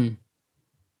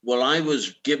 Well, I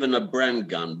was given a Bren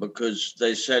gun because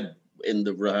they said in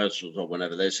the rehearsals or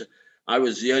whenever, they said I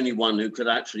was the only one who could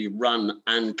actually run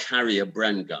and carry a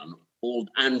Bren gun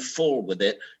and fall with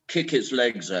it, kick its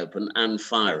legs open and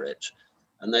fire it.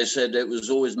 And they said it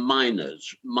was always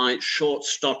miners, my short,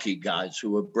 stocky guys who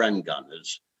were Bren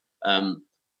gunners.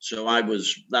 So I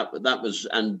was that was,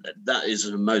 and that is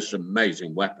the most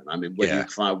amazing weapon. I mean, whether you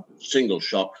fire single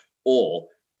shot or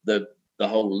the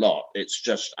whole lot, it's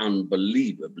just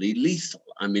unbelievably lethal.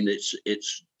 I mean, it's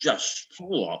just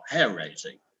hair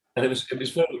raising. And it was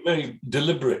very, very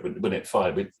deliberate when it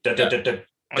fired.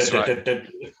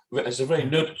 It's a very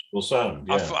noticeable sound.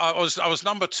 Yeah. I was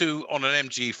number 2 on an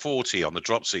MG40 on the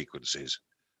drop sequences,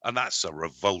 and that's a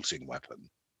revolting weapon.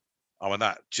 I mean,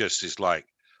 that just is like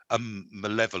a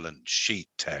malevolent sheet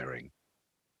tearing.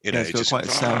 It's got quite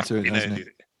a sound to it, doesn't it?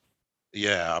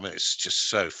 Yeah, I mean, it's just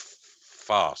so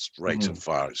fast rate of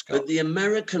fire it's got. But the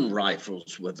American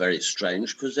rifles were very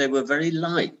strange because they were very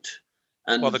light.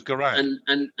 And, the Garand.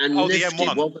 And nifty. The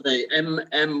M1. What were they?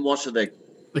 What are they?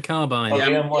 The carbine. The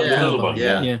M1, the little one.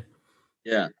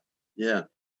 Yeah.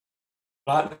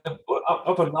 Up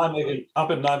at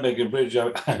Nijmegen Bridge,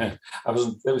 it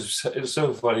was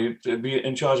so funny to be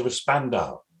in charge of a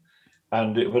Spandau,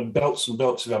 and it had belts and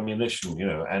belts of ammunition,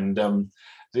 and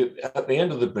at the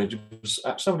end of the bridge,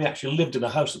 somebody actually lived in a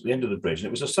house at the end of the bridge, and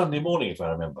it was a Sunday morning, if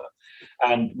I remember.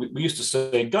 And we used to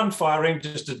say gun firing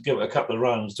just to give it a couple of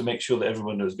rounds to make sure that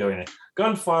everyone was going in.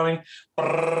 Gun firing,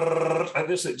 and it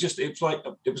was like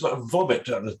a vomit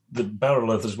out of the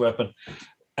barrel of this weapon.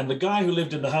 And the guy who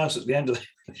lived in the house at the end of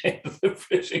the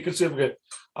bridge, he could see him go,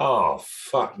 "Oh,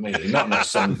 fuck me, not on a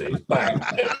Sunday." Bang.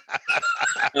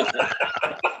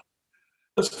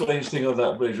 The strange thing of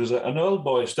that bridge was an old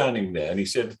boy standing there, and he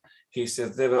said,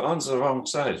 they were on the wrong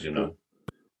side, you know.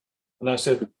 And I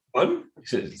said, "Pardon?" He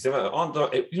said, they were on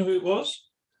the, you know who it was?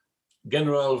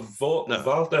 General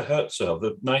Walter Herzog,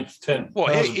 the 9th, 10th.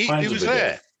 What, he was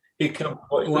there? He come.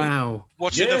 Wow.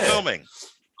 Watching the filming.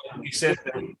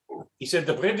 He said,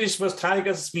 the British was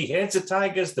tigers. We had the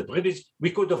tigers. The British,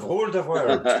 we could have ruled the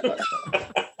world.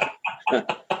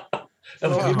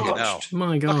 And I watched.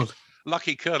 My God.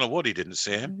 Lucky Colonel Woody didn't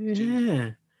see him.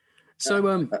 Yeah.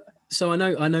 So I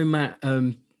know Matt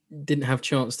didn't have a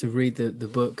chance to read the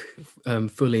book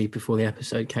fully before the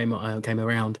episode came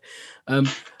around.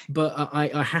 But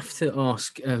I have to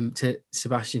ask to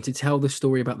Sebastian to tell the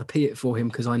story about the Piat for him,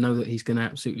 because I know that he's going to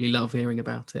absolutely love hearing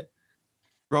about it.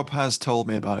 Rob has told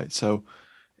me about it, so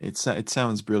it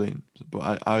sounds brilliant.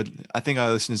 But I think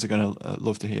our listeners are going to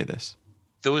love to hear this.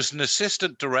 There was an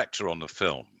assistant director on the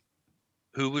film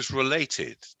who was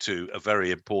related to a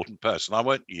very important person. I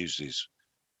won't use his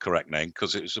correct name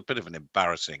because it was a bit of an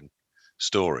embarrassing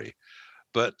story.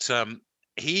 But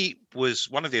he was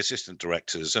one of the assistant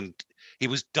directors, and he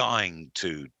was dying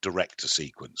to direct a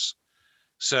sequence.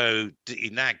 So he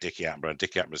nagged Dickie Attenborough, and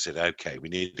Dickie Attenborough said, "Okay, we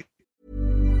need..."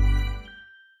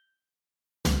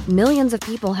 Millions of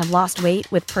people have lost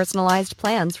weight with personalized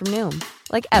plans from Noom.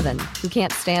 Like Evan, who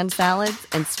can't stand salads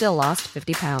and still lost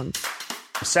 50 pounds.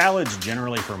 Salads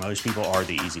generally for most people are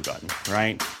the easy button,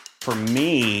 right? For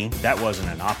me, that wasn't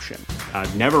an option.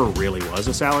 I never really was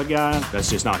a salad guy. That's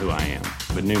just not who I am.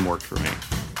 But Noom worked for me.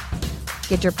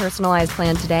 Get your personalized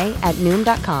plan today at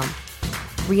Noom.com.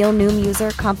 Real Noom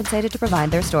user compensated to provide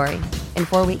their story. In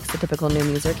 4 weeks, the typical Noom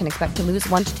user can expect to lose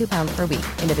 1 to 2 pounds per week.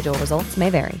 Individual results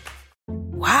may vary.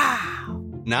 Wow.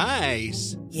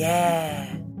 Nice.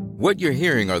 Yeah. What you're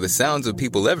hearing are the sounds of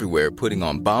people everywhere putting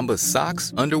on Bombas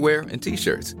socks, underwear, and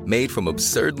T-shirts made from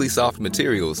absurdly soft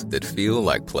materials that feel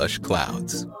like plush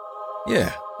clouds.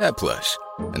 Yeah, that plush.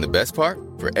 And the best part?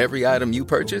 For every item you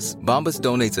purchase, Bombas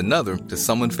donates another to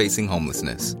someone facing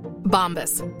homelessness.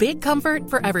 Bombas. Big comfort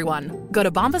for everyone. Go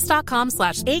to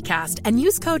bombas.com/ACAST and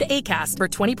use code ACAST for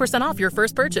 20% off your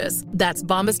first purchase. That's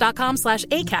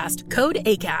bombas.com/ACAST. Code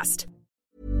ACAST.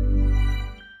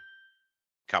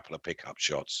 Couple of pickup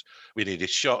shots. We need a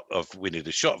shot of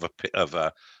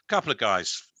a couple of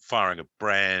guys firing a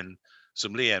brand,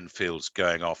 some Lee Enfields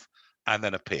going off, and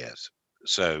then a Piat.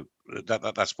 So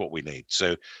that's what we need.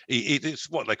 So it's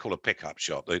what they call a pickup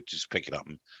shot. They just pick it up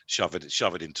and shove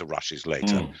it into rushes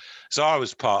later. So I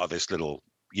was part of this little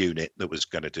unit that was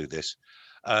going to do this,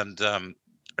 and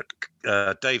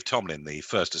Dave Tomlin, the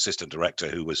first assistant director,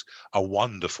 who was a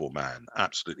wonderful man,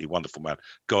 absolutely wonderful man.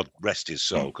 God rest his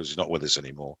soul, because he's not with us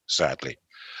anymore, sadly.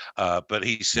 But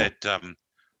he said,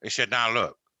 "Now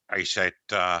look," he said,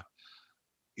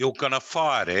 "you're going to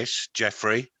fire this,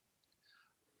 Jeffrey.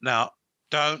 Now,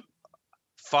 don't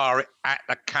fire it at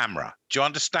the camera. Do you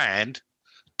understand?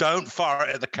 Don't fire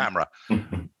it at the camera."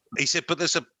 He said, "But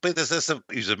there's a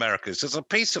he's American. There's a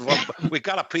piece of we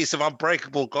got a piece of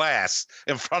unbreakable glass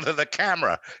in front of the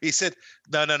camera." He said,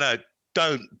 "No,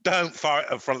 don't fire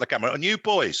it in front of the camera. And you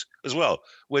boys as well,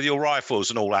 with your rifles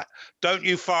and all that, don't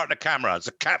you fire at the camera.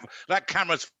 That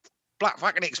camera's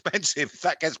fucking expensive. If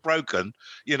that gets broken,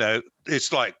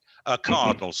 it's like a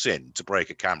cardinal sin to break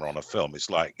a camera on a film. It's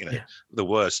like, the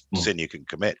worst sin you can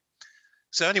commit."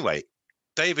 So anyway,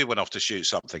 David went off to shoot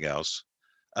something else.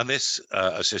 And this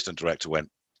assistant director went,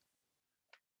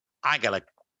 "I gotta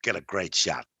get a great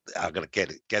shot. I gotta get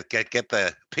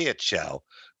the Piat shell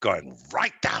going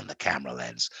right down the camera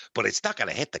lens, but it's not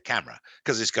gonna hit the camera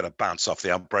because it's gonna bounce off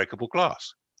the unbreakable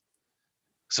glass."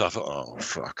 So I thought, "Oh,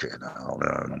 fucking hell,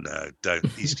 no, don't."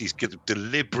 He's going to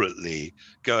deliberately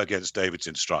go against David's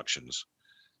instructions.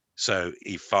 So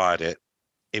he fired it.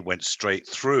 It went straight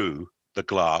through the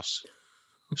glass,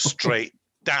 straight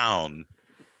down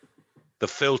the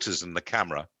filters in the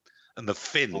camera, and the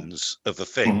fins of the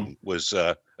thing was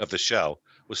of the shell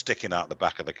was sticking out the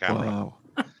back of the camera. Wow.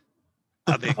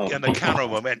 And the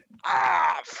cameraman went,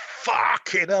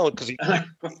 fucking hell, because he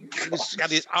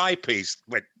had his eyepiece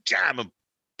went jam and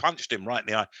punched him right in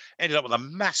the eye. Ended up with a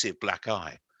massive black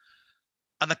eye,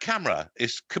 and the camera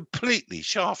is completely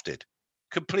shafted,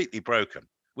 completely broken,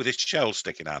 with his shell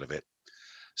sticking out of it.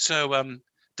 So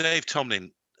Dave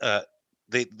Tomlin,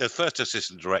 the first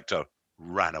assistant director,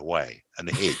 ran away and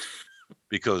hid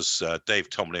because Dave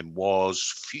Tomlin was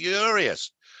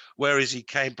furious. Whereas he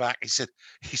came back, he said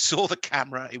he saw the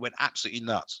camera, he went absolutely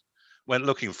nuts, went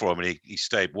looking for him, and he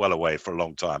stayed well away for a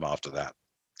long time after that.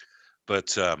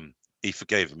 but he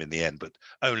forgave him in the end, but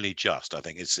only just. I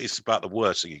think it's about the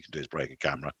worst thing you can do is break a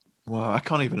camera. Wow, I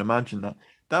can't even imagine that.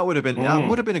 That would have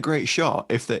been a great shot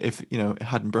if it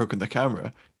hadn't broken the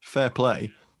camera. Fair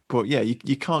play. But yeah,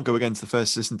 you can't go against the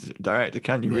first assistant director,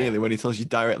 can you? Really, when he tells you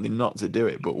directly not to do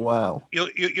it. But wow,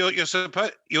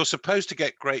 you're supposed to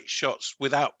get great shots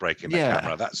without breaking the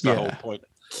camera. That's the whole point.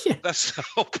 Yeah. That's the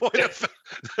whole point of.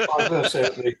 I was going to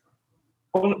say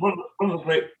one of the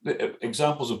great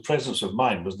examples of presence of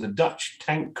mind was the Dutch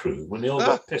tank crew when they all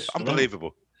got pissed.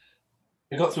 Unbelievable.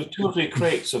 They got through 2 or 3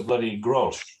 crates of bloody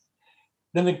grosh.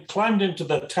 Then they climbed into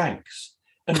the tanks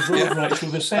and drove right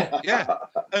through the set. Yeah,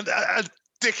 and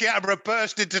Dickie Attenborough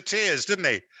burst into tears,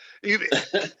 didn't he?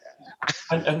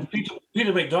 And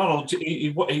Peter McDonald,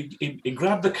 he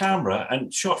grabbed the camera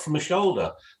and shot from the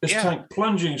shoulder. This tank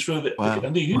plunging through the. Wow.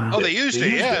 And they used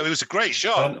it. It was a great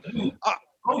shot.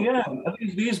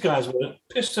 These guys were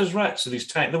pissed as rats in these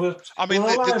tanks.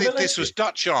 This was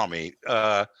Dutch Army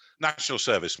national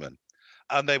servicemen,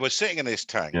 and they were sitting in this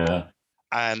tank,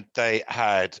 and they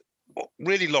had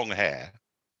really long hair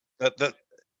that they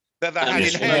had in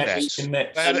hairnets.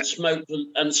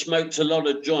 And smoked a lot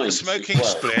of joints. Smoking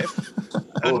spliff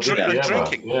and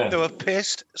drinking. Yeah. They were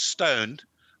pissed, stoned,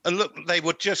 and look, they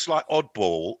were just like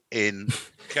Oddball in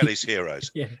Kelly's Heroes.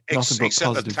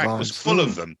 Except the tank was full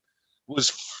of them.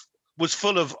 Was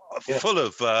full of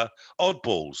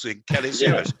oddballs in Kelly's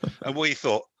Heroes, and we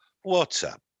thought, what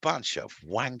a bunch of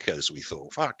wankers. We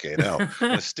thought, fucking hell,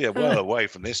 let's steer well away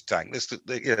from this tank. This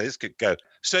could go.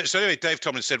 So anyway, Dave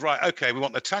Tomlin said, right, okay, we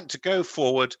want the tank to go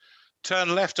forward,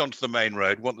 turn left onto the main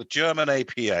road. We want the German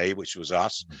APA, which was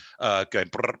us, going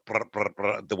brr, brr, brr,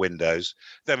 brr, at the windows.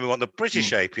 Then we want the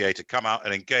British APA to come out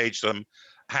and engage them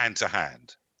hand to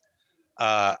hand.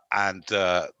 And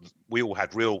we all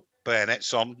had real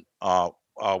bayonets on our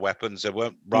weapons. They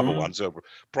weren't rubber ones; they were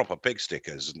proper pig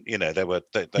stickers. And they were.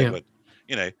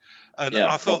 And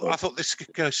I thought this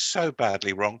could go so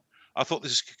badly wrong. I thought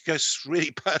this could go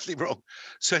really badly wrong.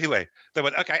 So anyway, they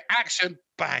went, okay, action,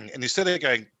 bang, and instead of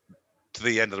going to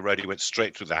the end of the road, he went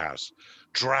straight through the house,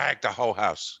 dragged the whole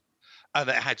house, and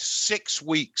it had 6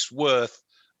 weeks worth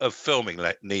of filming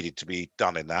needed to be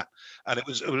done in that, and it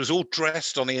was all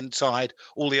dressed on the inside.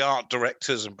 All the art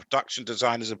directors and production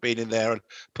designers have been in there and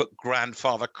put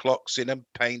grandfather clocks in and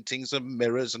paintings and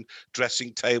mirrors and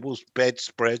dressing tables,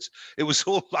 bedspreads. It was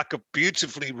all like a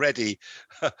beautifully ready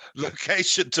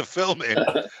location to film in,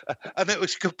 and it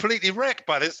was completely wrecked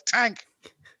by this tank.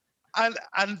 And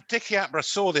Dickie Attenborough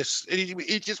saw this, and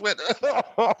he just went.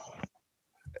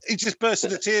 He just burst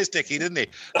into tears, Dickie, didn't he?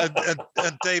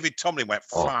 And David Tomlin went,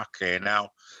 fucking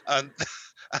hell. And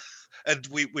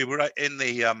we were in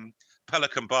the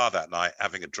Pelican Bar that night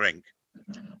having a drink.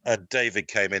 And David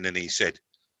came in and he said,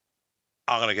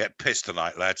 I'm going to get pissed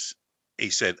tonight, lads. He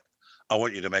said, I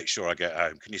want you to make sure I get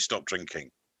home. Can you stop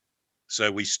drinking?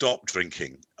 So we stopped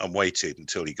drinking and waited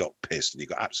until he got pissed and he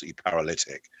got absolutely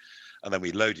paralytic. And then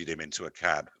we loaded him into a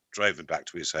cab, drove him back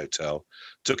to his hotel,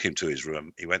 took him to his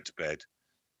room. He went to bed.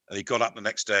 And he got up the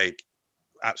next day,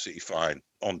 absolutely fine,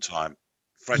 on time,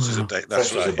 fresh as a day.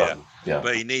 That's right, yeah.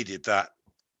 But he needed that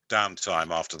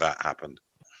downtime after that happened.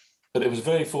 But it was a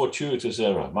very fortuitous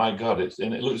error. My God, it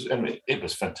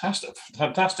was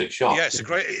fantastic shot. Yeah, it's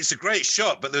a great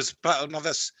shot. But there's about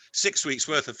another 6 weeks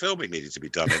worth of filming needed to be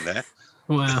done in there.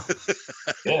 Wow.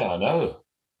 Yeah, I know.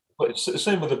 But it's the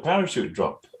same with the parachute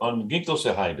drop on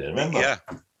Ginkelse Heide. Remember?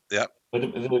 Yeah.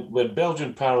 When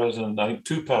Belgian paras and I think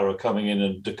 2 para coming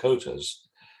in Dakotas,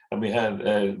 and we had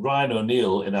Ryan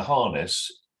O'Neill in a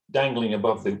harness dangling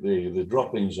above the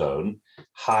dropping zone,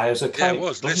 high as a kite. Yeah, it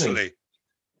was literally.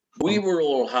 We were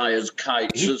all high as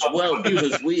kites as well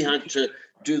because we had to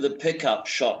do the pickup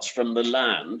shots from the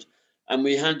land, and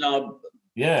we had our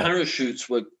parachutes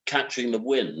were catching the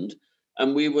wind,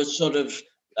 and we were sort of.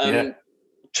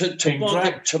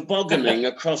 Tobogganing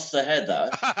across the heather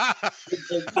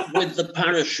with the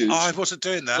parachutes. Oh, I wasn't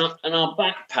doing that. And our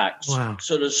backpacks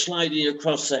sort of sliding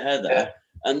across the heather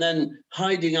and then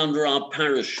hiding under our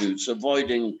parachutes,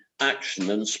 avoiding action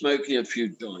and smoking a few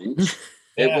joints.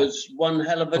 It was one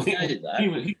hell of a day, that.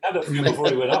 He had a few before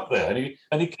he went up there,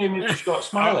 and he came into shot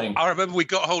smiling. I remember we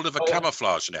got hold of a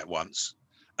camouflage net once,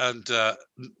 and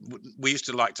we used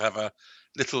to like to have a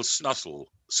little snuzzle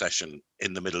session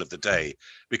in the middle of the day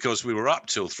because we were up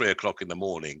till 3 o'clock in the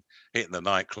morning hitting the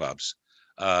nightclubs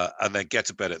and then get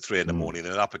to bed at 3 in the morning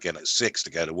and up again at 6 to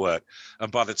go to work, and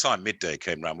by the time midday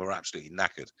came round we were absolutely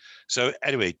knackered. So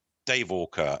anyway, Dave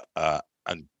Walker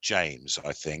and James,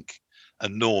 I think,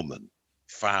 and Norman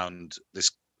found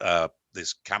this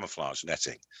camouflage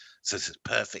netting. So it's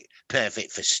perfect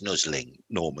for snuzzling,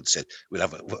 Norman said.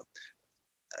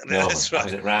 No, That's right. I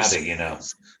was at Rowdy, you know.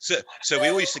 So we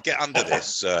always used to get under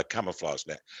this camouflage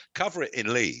net, cover it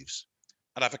in leaves,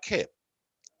 and have a kip.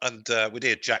 And we'd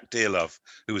hear Jack Dearlove,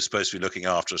 who was supposed to be looking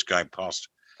after us, going past.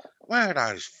 Where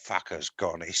are those fuckers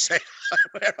gone? He said,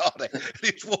 where are they? And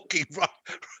he was walking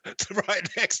right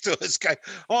next to us, going,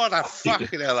 oh, the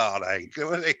fucking hell are they?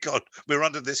 Where are they gone? We're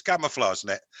under this camouflage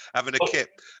net, having a kip.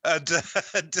 And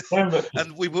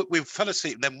we fell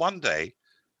asleep. And then one day,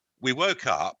 we woke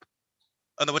up,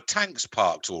 and there were tanks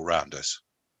parked all around us.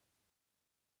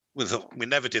 We thought, we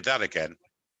never did that again.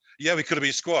 Yeah, we could have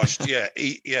been squashed. Yeah.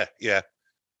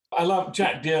 I love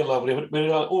Jack Dearlove.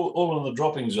 We're all in the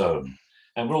dropping zone,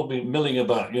 and we'll all be milling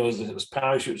about. You know, as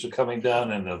parachutes are coming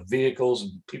down, and the vehicles,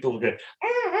 and people will get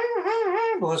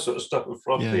all that sort of stuff in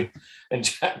front of me. And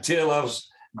Jack Dearlove's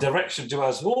direction to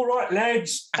us: "All right,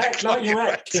 lads, act like you're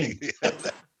acting."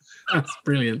 That's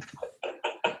brilliant.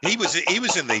 He was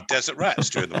in the Desert Rats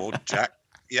during the war, Jack.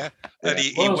 Yeah, and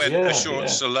he went ashore at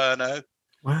Salerno.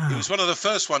 Wow. He was one of the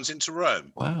first ones into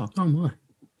Rome. Wow. Oh my.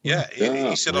 Yeah,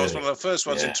 he said I was one of the first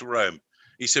ones into Rome.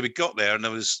 He said we got there and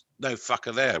there was no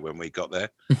fucker there when we got there.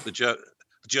 The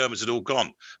Germans had all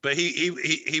gone. But he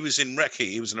was in recce.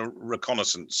 He was in a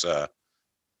reconnaissance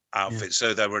outfit.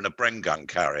 So they were in a Bren gun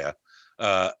carrier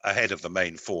ahead of the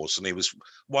main force. And he was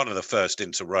one of the first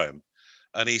into Rome.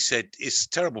 And he said, it's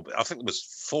terrible. I think there was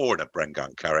 4 in a Bren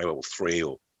gun carrier, or 3,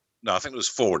 or no, I think there was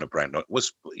 4 in a Bren.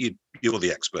 You're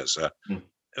the expert, sir.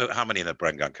 How many in a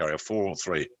Bren gun carrier? 4 or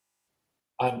 3?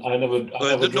 I never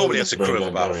normally it's a crew of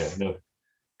about. No.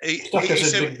 He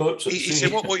said what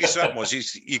used to happen was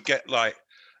you get like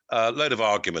a load of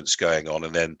arguments going on,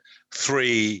 and then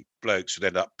 3 blokes would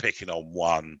end up picking on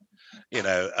one, you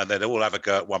know, and then all have a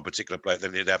go at one particular bloke.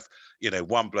 Then you'd have, you know,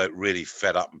 one bloke really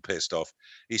fed up and pissed off.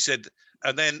 He said,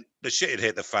 and then the shit had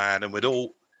hit the fan, and we'd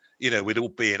all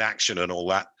be in action and all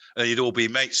that, and you'd all be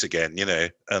mates again, you know.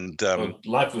 And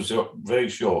life was very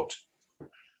short.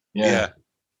 Yeah.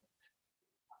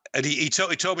 And he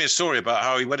told me a story about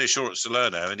how he went ashore at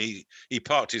Salerno, and he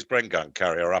parked his Bren gun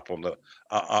carrier up on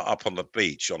the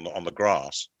beach on the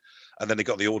grass, and then he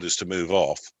got the orders to move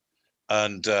off,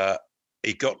 and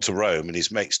he got to Rome, and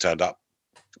his mates turned up,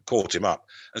 caught him up,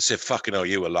 and said, "Fucking hell,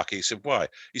 you were lucky." He said, "Why?"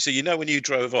 He said, "You know, when you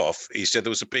drove off," he said, "there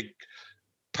was a big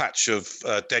patch of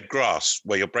dead grass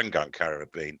where your Bren gun carrier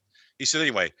had been." He said,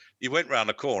 "Anyway, you went round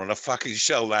the corner, and a fucking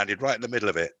shell landed right in the middle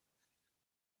of it."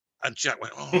 And Jack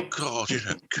went, "Oh God, you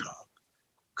know, God,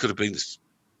 could have been this."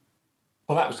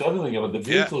 Well, that was the other thing about the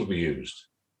vehicles we used.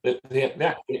 Do you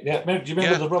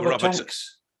remember the rubber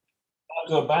tanks? I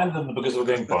had to abandon them because they were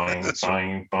going bang,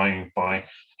 bang, bang, bang.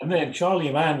 And then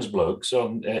Charlie Mann's blokes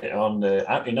in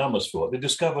Amersfoort, they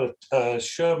discovered a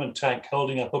Sherman tank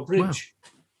holding up a bridge.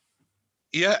 Wow.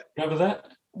 Yeah, remember that?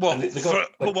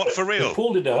 What for real? They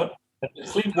pulled it out.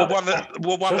 One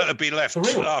that had been left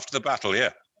after the battle.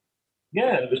 Yeah.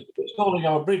 Yeah, it was holding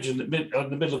our bridge in the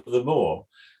middle of the moor,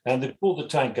 and they pulled the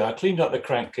tank out, cleaned up the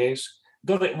crankcase,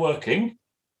 got it working,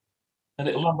 and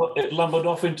it lumbered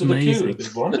off into the queue. It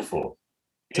was wonderful.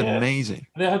 It's amazing.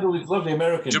 And they had all these lovely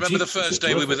American. Do you remember the first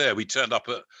day we were there? We turned up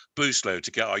at Booslow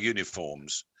to get our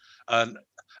uniforms, and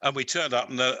we turned up,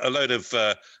 and a load of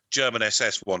German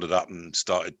SS wandered up and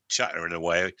started chattering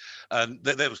away, and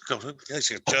there was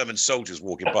German soldiers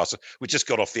walking past. We just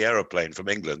got off the aeroplane from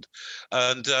England,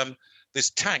 and this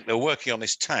tank, they were working on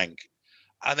this tank,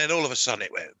 and then all of a sudden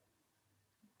it went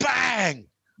bang,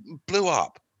 blew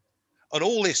up, and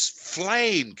all this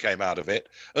flame came out of it,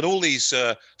 and all these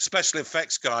special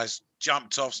effects guys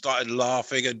jumped off, started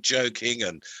laughing and joking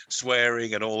and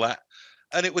swearing and all that,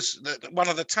 and it was one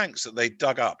of the tanks that they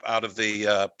dug up out of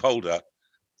the polder.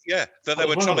 Yeah, that they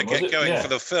were trying to get going for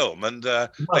the film, and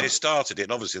they started it,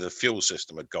 and obviously the fuel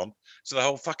system had gone, so the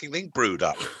whole fucking thing brewed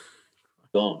up.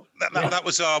 That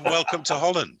was our welcome to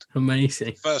Holland.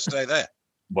 Amazing. First day there.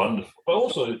 Wonderful. But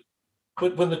also,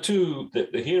 when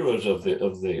the heroes of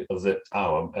the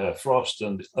hour, Frost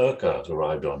and Urquhart,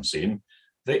 arrived on scene,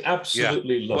 they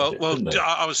absolutely loved it. Well,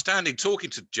 I was standing talking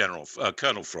to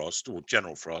Colonel Frost, or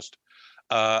General Frost,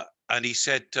 and he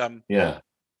said,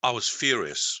 I was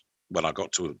furious when I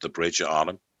got to the bridge at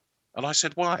Arnhem. And I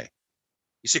said, why?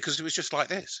 He said, because it was just like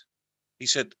this. He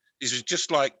said, it was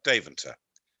just like Daventer.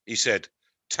 He said,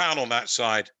 town on that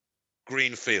side,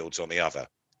 green fields on the other.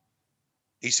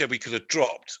 He said we could have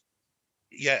dropped.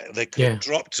 Yeah, they could have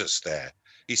dropped us there.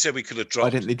 He said we could have dropped. Why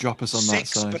didn't they drop us on that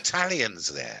side? 6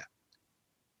 battalions there.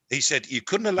 He said you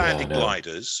couldn't have landed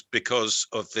gliders because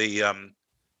of the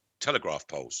telegraph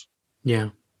poles. Yeah.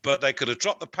 But they could have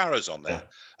dropped the paras on there.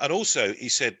 And also, he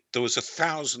said there was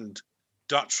 1,000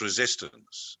 Dutch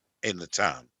resistance in the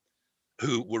town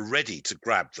who were ready to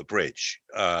grab the bridge.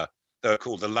 They were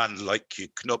called the Landelijke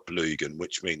Knoplugen,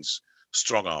 which means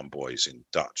strong arm boys in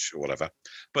Dutch or whatever.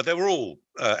 But they were all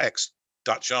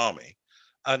ex-Dutch army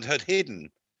and had hidden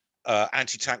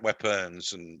anti-tank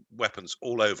weapons and weapons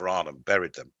all over Arnhem,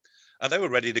 buried them. And they were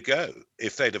ready to go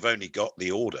if they'd have only got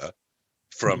the order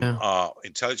from our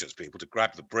intelligence people to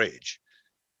grab the bridge.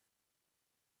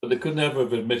 But they could never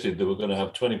have admitted they were going to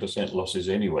have 20% losses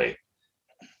anyway.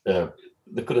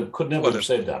 They could never have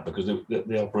said that because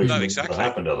the operation would have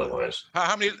happened otherwise.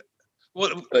 How many?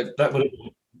 Well, they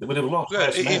would have lost.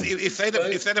 Well, if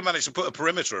they'd have managed to put a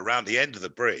perimeter around the end of the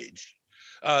bridge,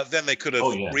 then they could have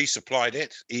resupplied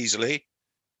it easily.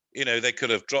 They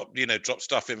could have dropped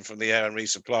stuff in from the air and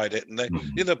resupplied it, and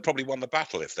they'd probably won the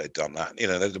battle if they'd done that.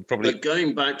 They'd probably. But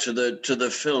going back to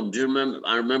the film, do you remember?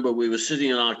 I remember we were sitting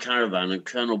in our caravan, and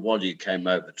Colonel Waddy came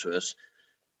over to us,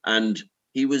 and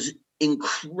he was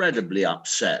incredibly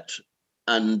upset,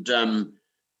 and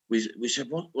we said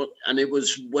what? And it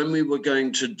was when we were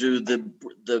going to do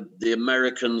the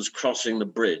Americans crossing the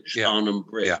bridge, Arnhem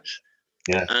Bridge.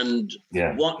 Yeah. And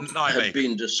what had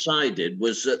been decided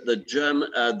was that the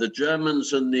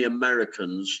Germans and the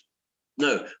Americans,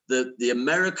 the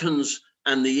Americans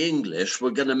and the English were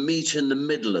going to meet in the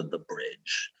middle of the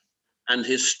bridge. And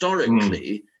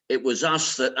historically, it was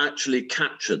us that actually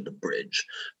captured the bridge.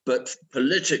 But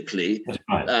politically,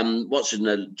 what's his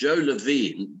name? Joe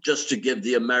Levine, just to give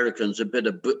the Americans a bit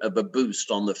of a boost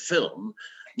on the film,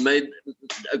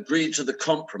 agreed to the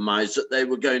compromise that they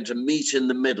were going to meet in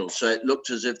the middle. So it looked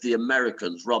as if the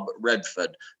Americans, Robert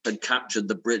Redford, had captured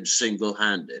the bridge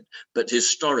single-handed. But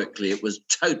historically, it was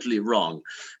totally wrong.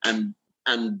 And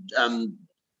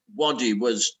Waddy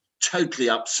was totally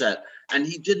upset. And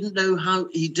he didn't know how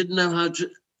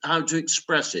to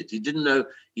express it. He didn't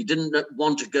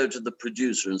want to go to the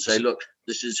producer and say, look,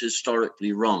 this is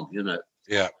historically wrong,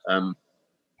 Yeah.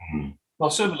 Well,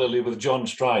 similarly with John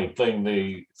Stride playing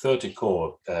the 30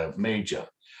 Corps major,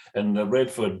 and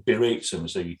Redford berates him,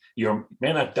 saying, "Your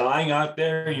men are dying out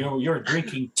there. You're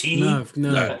drinking tea."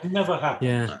 No. It never happened.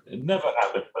 Yeah. It never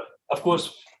happened. But of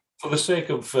course, for the sake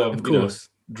of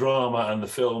drama and the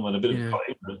film and a bit of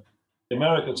excitement, the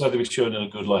Americans had to be shown in a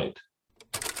good light.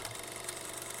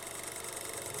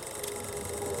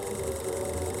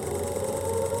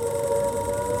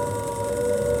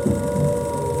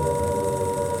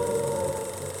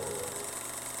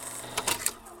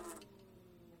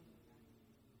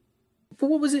 But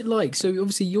what was it like? So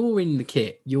obviously you're in the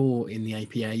kit, you're in the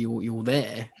APA, you're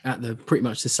there at the pretty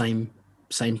much the same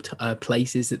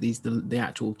places that the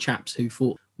actual chaps who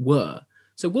fought were.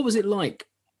 So what was it like?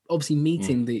 Obviously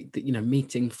meeting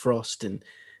meeting Frost and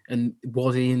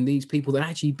Waddy and these people that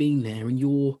actually been there, and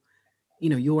you're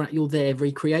there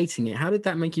recreating it. How did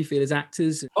that make you feel as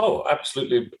actors? Oh,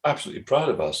 absolutely proud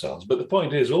of ourselves. But the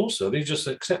point is also they just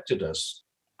accepted us.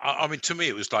 I mean, to me,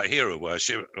 it was like hero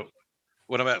worship.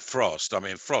 When I met Frost,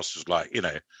 Frost was like,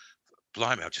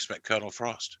 blimey, I've just met Colonel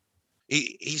Frost.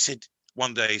 He said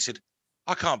one day,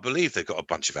 I can't believe they've got a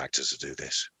bunch of actors to do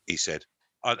this. He said,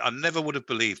 I never would have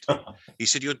believed it. He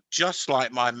said, you're just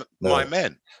like my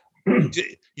men.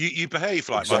 You behave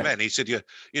like my men. He said,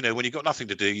 when you've got nothing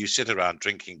to do, you sit around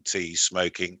drinking tea,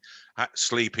 smoking,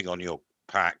 sleeping on your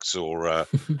packs or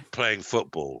playing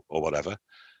football or whatever.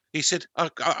 He said,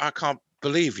 I can't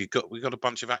believe we got a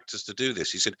bunch of actors to do this.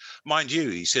 He said, mind you,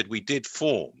 he said, we did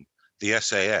form the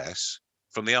SAS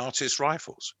from the Artist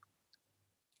Rifles.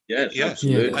 Yes.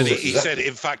 Absolutely. And he said,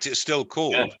 in fact, it's still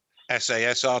called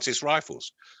SAS Artist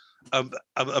Rifles. And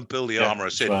Bill the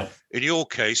Armourer said, in your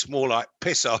case, more like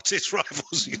piss Artist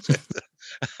Rifles. He said.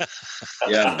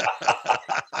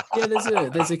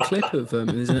 There's a clip of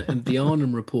the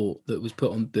Arnhem Report that was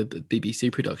put on the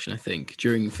BBC production, I think,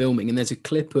 during filming, and there's a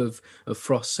clip of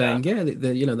Frost saying,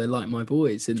 they like my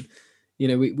boys, and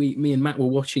me and Matt were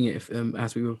watching it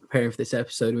as we were preparing for this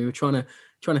episode, and we were trying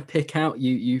to pick out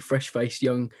you fresh-faced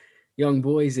young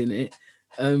boys in it,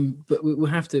 but we'll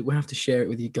have to share it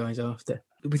with you guys after.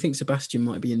 We think Sebastian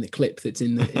might be in the clip that's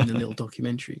in the little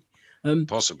documentary,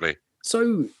 possibly.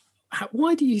 So.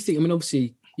 Why do you think? I mean,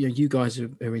 obviously, you guys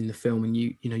are in the film, and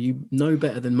you know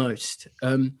better than most.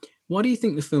 Why do you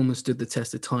think the film has stood the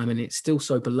test of time, and it's still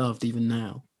so beloved even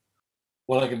now?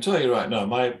 Well, I can tell you right now,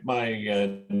 my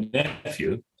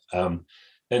nephew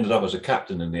ended up as a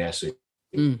captain in the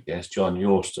SAS, John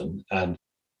Yorston, and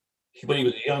when he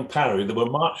was a young parry, they were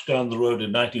marched down the road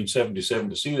in 1977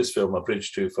 to see this film, A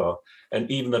Bridge Too Far,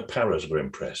 and even the paras were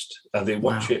impressed, and they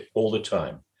watch it all the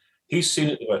time. He's seen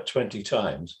it about 20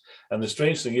 times. And the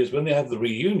strange thing is, when they have the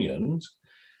reunions,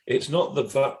 it's not the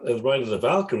Ride of the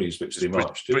Valkyries which they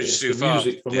marched to. Bridge It's Too the Far.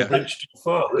 music from A Bridge Too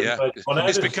Far.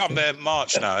 It's become their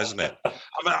march now, isn't it? I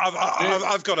mean,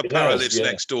 I've got a pal who lives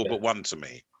next door but one to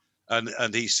me,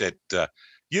 and he said,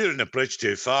 "You're in A Bridge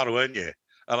Too Far, weren't you?"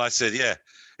 And I said, "Yeah."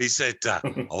 He said, "I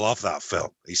love that film."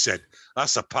 He said,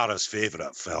 "That's a Paris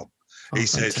favourite film." He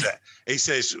says,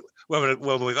 when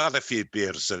we've had a few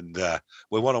beers and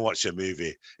we want to watch a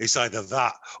movie, it's either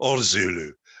that or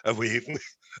Zulu, and we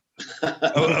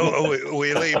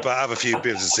leave but have a few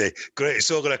beers and say, "Great, it's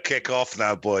all going to kick off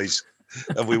now, boys,"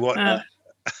 and we want.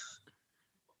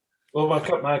 Well, my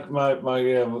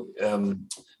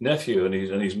nephew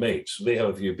and his mates, they have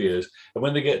a few beers, and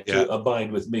when they get to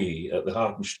abide with me at the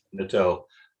Hartenstein Hotel,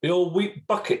 they all weep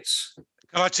buckets.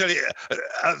 Can I tell you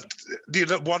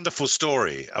the wonderful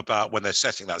story about when they're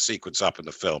setting that sequence up in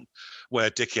the film, where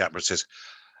Dickie Attenborough says,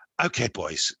 "Okay,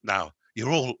 boys, now you're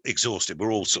all exhausted.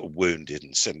 We're all sort of wounded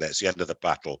and sitting there. It's the end of the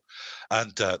battle,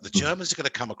 and the Germans are going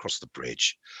to come across the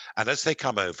bridge, and as they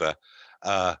come over,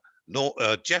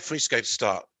 Jeffrey's going to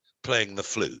start playing the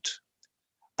flute,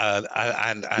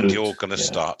 and you're going to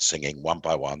start singing one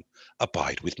by one,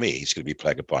 'Abide with Me.' He's going to be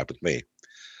playing 'Abide with Me.'"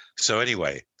 So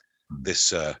anyway,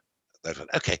 this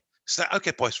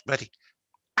okay, boys, ready,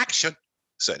 action.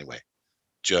 So anyway,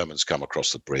 Germans come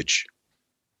across the bridge.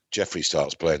 Jeffrey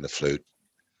starts playing the flute,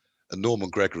 and Norman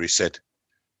Gregory said,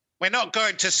 "We're not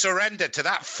going to surrender to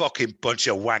that fucking bunch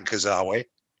of wankers, are we?"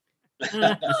 They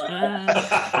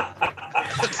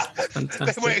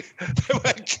went,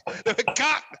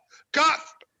 cut.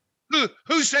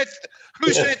 Who said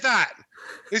that?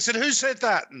 He said, "Who said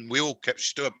that?" And we all kept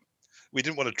stum. We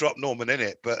didn't want to drop Norman in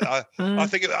it, but I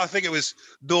think it was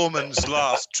Norman's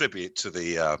last tribute to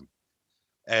the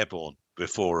Airborne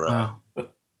before.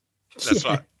 That's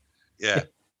right. Yeah.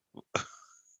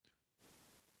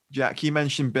 Jack, you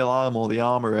mentioned Bill Armour, the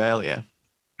Armour, earlier.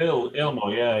 Bill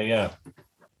Armour, yeah.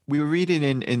 We were reading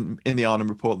in the Arnhem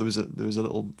report. There was a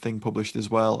little thing published as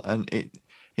well, and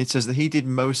it says that he did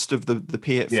most of the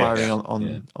Piat firing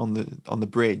on the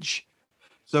bridge.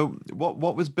 So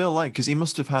what was Bill like? Because he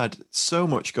must have had so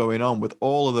much going on with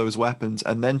all of those weapons,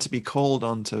 and then to be called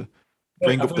on to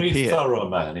bring up the Piat. Very thorough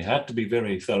man. He had to be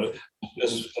very thorough.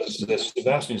 As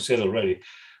Sebastian said already,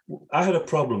 I had a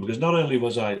problem because not only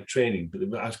was I training, but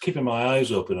I was keeping my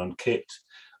eyes open on kit,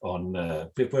 on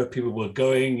where people were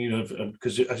going.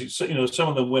 Because some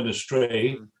of them went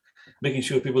astray, making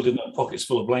sure people didn't have pockets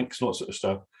full of blanks and all that sort of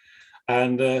stuff.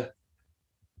 And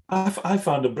I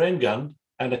found a Bren gun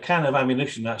and a can of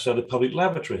ammunition outside a public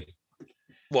lavatory.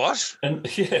 What? And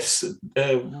yes,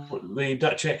 the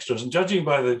Dutch extras, and judging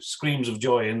by the screams of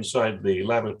joy inside the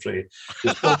lavatory,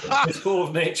 this call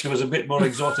of nature was a bit more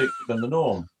exotic than the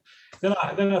norm. Then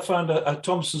I found a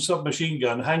Thompson submachine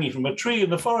gun hanging from a tree in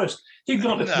the forest. He'd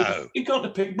gone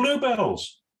to pick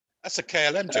bluebells. That's a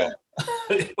KLM job.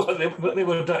 Well, they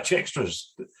were Dutch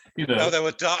extras. Oh, they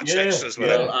were Dutch extras.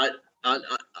 Well,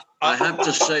 I have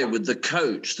to say, with the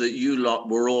coach that you lot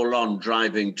were all on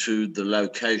driving to the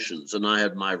locations, and I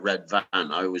had my red van.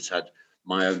 I always had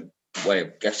my own way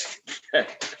of getting there.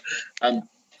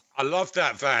 I loved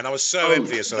that van. I was so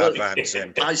envious of that van,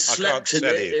 Tim. I slept in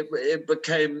it. It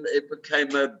became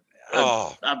a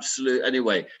absolute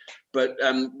anyway. But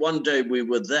one day we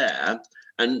were there,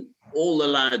 and all the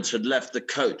lads had left the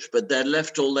coach, but they'd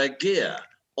left all their gear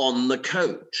on the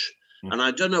coach. And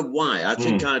I don't know why. I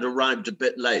think I'd arrived a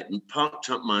bit late and parked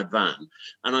up my van,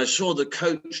 and I saw the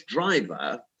coach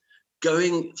driver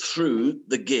going through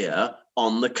the gear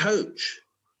on the coach.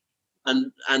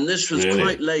 And this was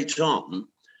quite late on.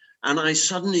 And I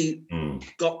suddenly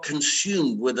got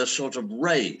consumed with a sort of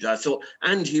rage. I thought,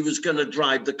 and he was going to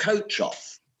drive the coach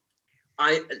off.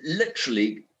 I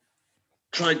literally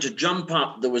tried to jump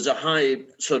up. There was a high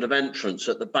sort of entrance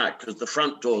at the back because the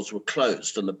front doors were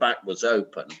closed and the back was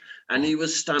open. And he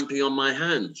was stamping on my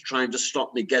hands, trying to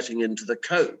stop me getting into the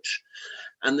coach.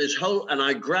 And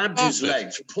I grabbed his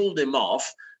legs, pulled him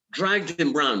off, dragged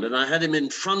him round, and I had him in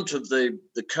front of the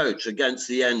coach against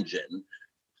the engine,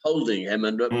 holding him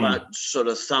and about sort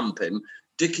of thump him.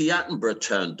 Dickie Attenborough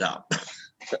turned up.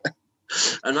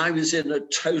 And I was in a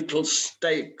total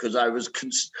state because I was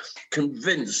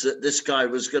convinced that this guy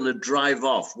was going to drive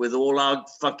off with all our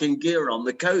fucking gear on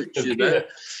the coach,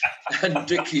 And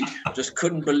Dickie just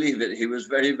couldn't believe it. He was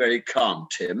very, very calm.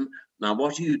 "Tim, now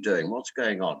what are you doing? What's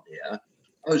going on here?"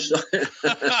 Oh, sorry.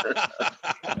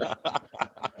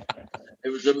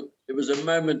 It was a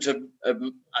moment of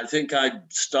I think I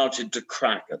started to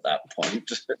crack at that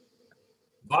point.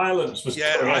 Violence was.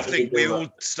 Yeah, I think we all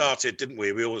started, didn't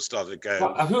we? We all started going.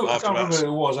 I can't remember who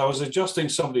it was. I was adjusting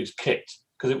somebody's kit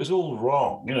because it was all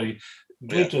wrong.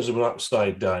 gaiters were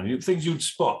upside down. Things you'd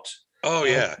spot. Oh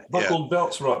yeah, buckled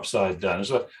belts were upside down.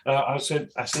 So I said,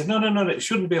 no, it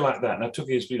shouldn't be like that. And I took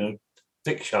his,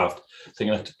 thick shaft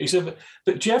thing. And he said,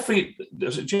 but Jeffrey,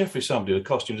 was it Jeffrey? Somebody, the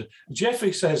costume.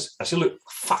 Jeffrey says, I said, look,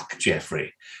 fuck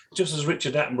Jeffrey. Just as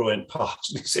Richard Attenborough went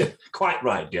past, he said, quite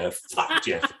right, Jeff. Fuck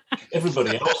Jeff.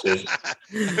 Everybody else is.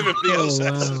 Everybody else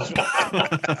is.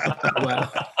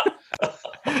 Wow.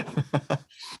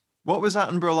 What was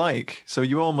Attenborough like? So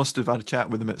you all must have had a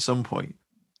chat with him at some point.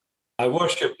 I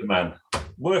worship the man.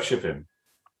 Worship him.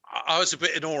 I was a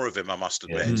bit in awe of him, I must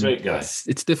admit. Yeah, great guy.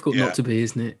 It's difficult not to be,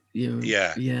 isn't it?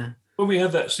 Yeah. When we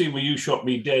had that scene where you shot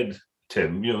me dead,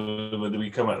 Tim, when we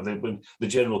come out, when the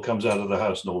general comes out of the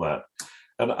house and all that,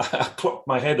 and I clocked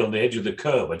my head on the edge of the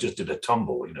curb. I just did a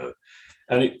tumble,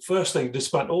 And first thing,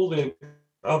 despite all the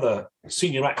other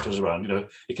senior actors around,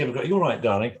 he came and go, "You're right,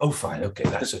 darling." "Oh, fine, okay,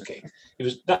 that's okay."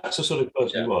 That's the sort of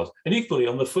person he was. And equally,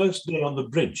 on the first day on the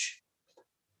bridge,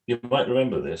 you might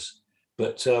remember this.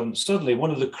 But suddenly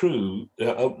one of the crew,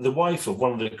 the wife of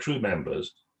one of the crew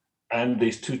members and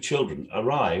these two children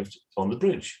arrived on the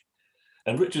bridge.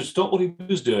 And Richard stopped what he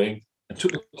was doing and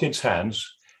took the kids' hands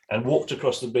and walked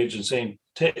across the bridge and saying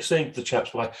to the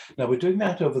chaps, "Now we're doing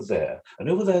that over there and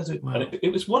over there." Wow. And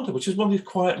it was wonderful, which is one of these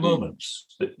quiet moments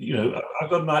that, I've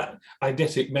got an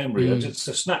eidetic memory. It's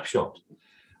a snapshot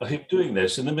of him doing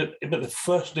this in the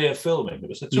first day of filming. It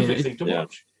was a terrific thing to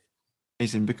watch.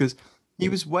 Amazing, because he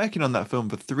was working on that film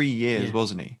for 3 years,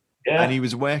 wasn't he? Yeah. And he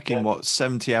was working,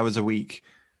 70 hours a week,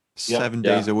 7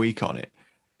 days a week on it.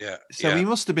 Yeah. So he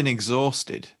must have been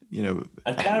exhausted,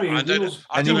 And carrying reels.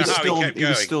 And he was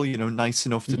still, nice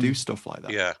enough to do stuff like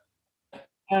that. Yeah.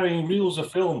 Carrying reels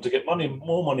of film to get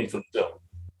more money for the film.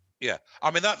 Yeah.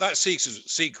 I mean, that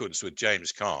sequence with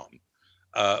James Caan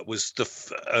was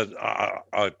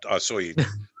I saw you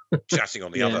chatting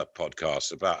on the other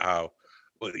podcast about how,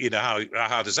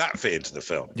 how does that fit into the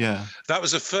film? Yeah. That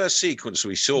was the first sequence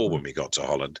we saw when we got to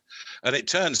Holland. And it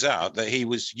turns out that he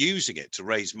was using it to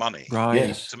raise money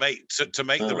to make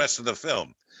the rest of the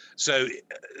film. So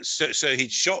he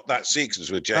shot that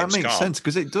sequence with James Caan. That makes sense,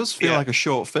 because it does feel like a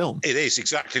short film. It is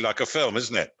exactly like a film,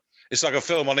 isn't it? It's like a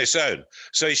film on its own.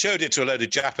 So he showed it to a load of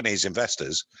Japanese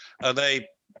investors, and they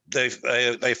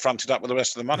fronted up with the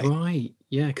rest of the money. Right,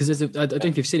 yeah, because I don't know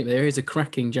if you've seen it, but there is a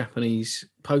cracking Japanese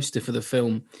poster for the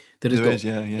film that has got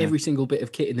every single bit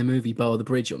of kit in the movie bar the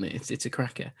bridge on it. It's a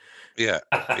cracker. Yeah.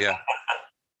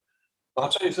 I'll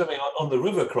tell you something, on the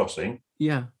river crossing, we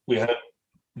had,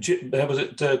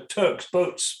 Turks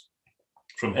boats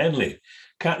from Henley.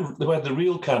 They had the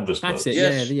real canvas boats. That's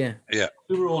it, yeah.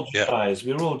 We were all GIs.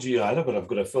 I've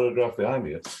got a photograph behind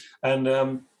me.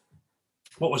 And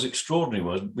what was extraordinary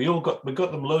was we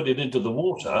got them loaded into the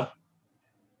water,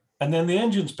 and then the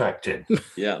engines packed in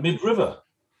mid-river.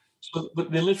 So,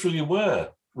 but they literally were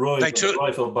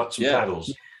rifle butts and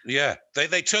paddles. Yeah,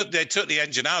 they took the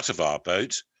engine out of our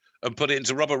boat and put it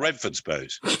into Robert Redford's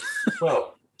boat.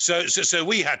 Well, so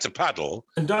we had to paddle.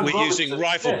 And Doug we're Robertson using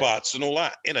rifle butts and all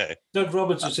that, Doug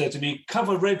Robertson said to me,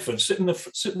 "Cover Redford, sit in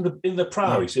the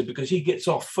prow." He said, "because he gets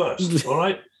off first." All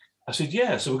right. I said,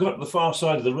 "Yeah." So we got to the far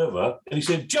side of the river, and he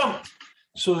said, "Jump!"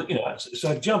 So so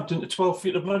I jumped into 12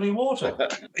 feet of bloody water.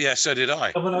 Yeah, so did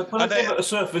I. And when I came at the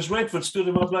surface, Redford stood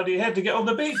in my bloody head to get on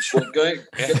the beach.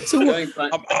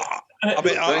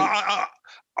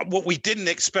 What we didn't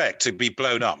expect to be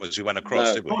blown up as we went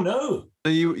across, did we? Oh no!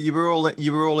 So you were all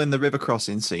in the river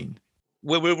crossing scene.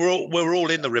 We were all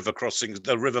in the river crossing,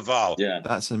 the River Vaal. Yeah,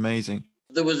 that's amazing.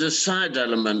 There was a side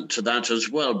element to that as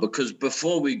well, because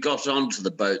before we got onto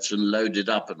the boats and loaded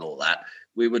up and all that,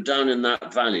 we were down in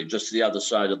that valley, just the other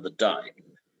side of the dike.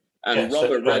 And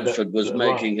Robert Redford was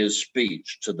making his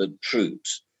speech to the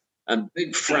troops. And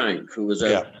Big Frank, who was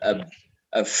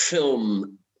a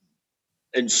film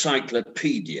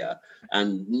encyclopedia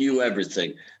and knew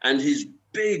everything, and his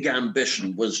big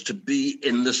ambition was to be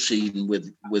in the scene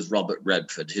with Robert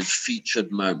Redford, his featured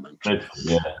moment.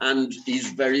 And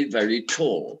he's very, very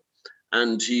tall.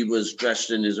 And he was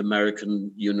dressed in his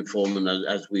American uniform, and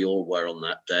as we all were on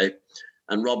that day.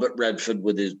 And Robert Redford,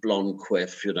 with his blonde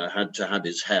quiff, had to have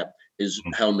his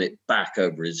helmet back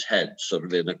over his head, sort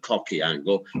of in a cocky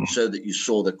angle, so that you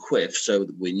saw the quiff, so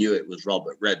that we knew it was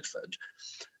Robert Redford.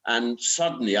 And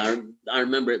suddenly, I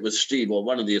remember it was Steve, or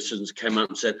one of the assistants, came out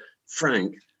and said,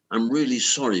 "Frank, I'm really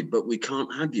sorry, but we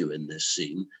can't have you in this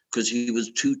scene," because he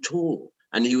was too tall.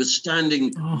 And he was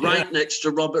standing right next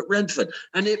to Robert Redford.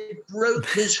 And it broke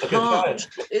his heart.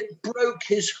 It broke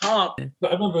his heart.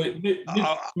 But I remember a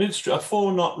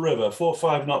 4-knot river, 4 or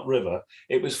 5-knot river,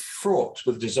 it was fraught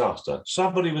with disaster.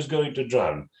 Somebody was going to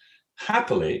drown.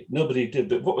 Happily, nobody did.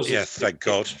 But what was thank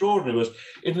God. extraordinary was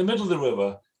in the middle of the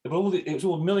river, it was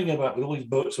all milling about with all these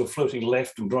boats were floating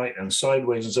left and right and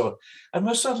sideways and so on. And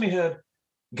we suddenly heard,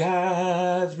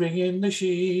 gathering in the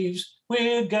sheaves,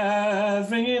 we're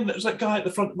gathering in. It was that guy at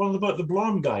the front, one of the boat, the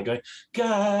blonde guy going,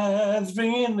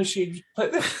 gathering in the sheaves,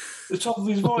 like this, the top of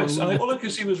his voice. And all I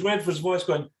could see was Redford's voice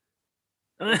going,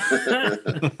 and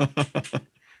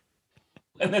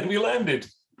then we landed.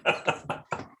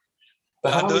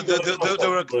 There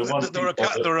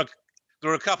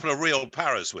were a couple of real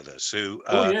paras with us who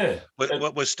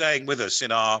were staying with us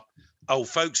in our old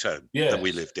folks' home that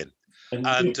we lived in.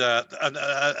 And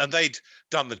they'd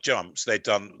done the jumps. They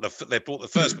brought the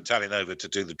first battalion over to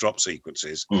do the drop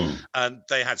sequences, and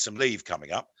they had some leave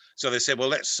coming up. So they said, "Well,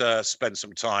 let's spend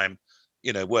some time,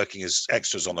 working as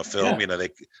extras on the film.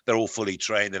 They're all fully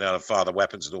trained, they know how to fire the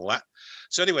weapons and all that."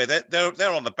 So anyway,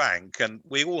 they're on the bank, and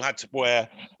we all had to wear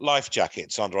life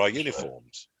jackets under our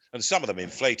uniforms. And some of them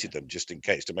inflated them just in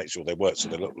case to make sure they worked, so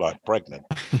they looked like pregnant.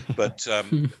 But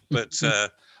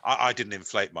I didn't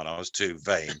inflate mine. I was too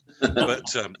vain.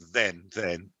 But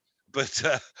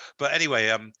but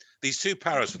anyway, these two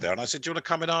paras were there, and I said, "Do you want to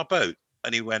come in our boat?"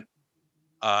 And he went,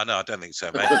 "No, I don't think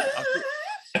so, mate."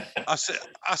 I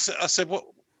said, "What?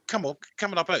 Come on,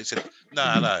 come in our boat." He said,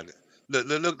 "No,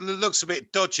 looks a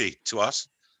bit dodgy to us."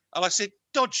 And I said,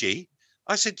 "Dodgy?"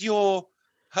 I said, "You're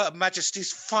Her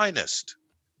Majesty's finest."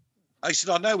 I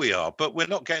said, "I know we are, but we're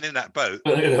not getting in that boat."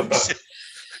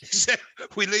 He said,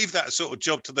 "We leave that sort of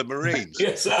job to the Marines."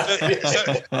 Yes.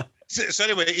 So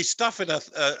anyway, he's stuffing a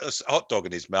hot dog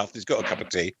in his mouth. And he's got a cup of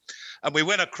tea, and we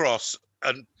went across,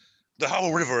 and the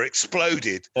whole river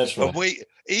exploded. That's right. And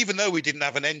even though we didn't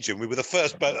have an engine, we were the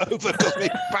first boat over because we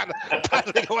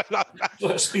paddling away like that.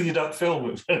 Like a speeded up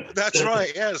film. That's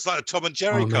right. Yeah, it's like a Tom and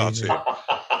Jerry cartoon.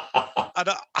 And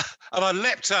I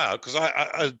leapt out because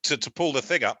I to pull the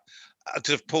thing up,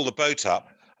 to pull the boat up,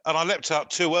 and I leapt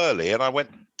out too early, and I went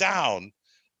down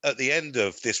at the end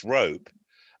of this rope.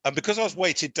 And because I was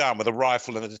weighted down with a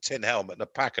rifle and a tin helmet and a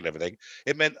pack and everything,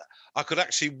 it meant I could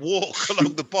actually walk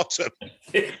along the bottom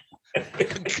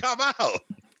and come out.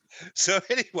 So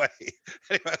anyway,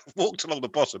 I walked along the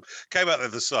bottom, came out the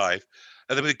other side,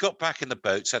 and then we got back in the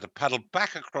boats, had to paddle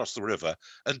back across the river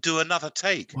and do another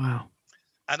take. Wow.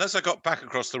 And as I got back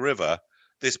across the river,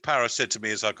 this para said to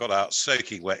me as I got out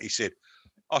soaking wet, he said,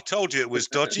 "I told you it was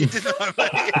dodgy, didn't I,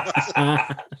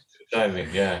 mate?" Timing,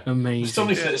 yeah. Amazing.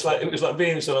 Somebody said it was like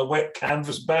being in a wet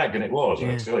canvas bag, and it was,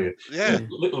 I tell you. Yeah.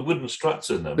 Little wooden struts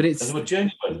in them. But and they were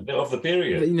genuine of the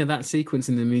period. But, that sequence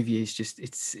in the movie is just,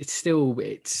 it's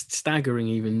staggering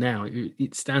even now.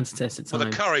 It stands the test of time. Well,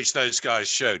 the courage those guys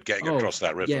showed getting across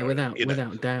that river. Yeah, without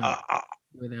doubt.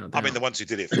 I mean, the ones who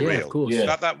did it for real. Of course.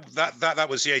 Yeah. That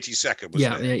was the 82nd, wasn't it?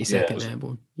 Yeah, the 82nd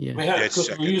Airborne. Yeah.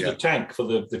 We used the tank for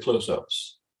the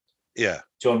close-ups. Yeah.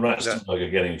 John Ratzenberger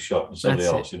getting shot and somebody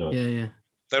else, Yeah.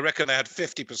 They reckon they had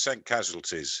 50%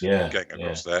 casualties getting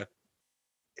across there.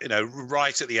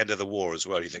 Right at the end of the war as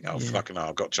well. You think, fucking hell,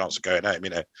 I've got a chance of going home,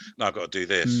 now I've got to do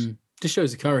this. Just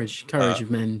shows the courage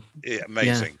of men. Yeah,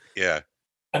 amazing. Yeah.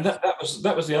 And that was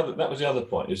the other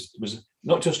point. It was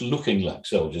not just looking like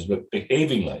soldiers, but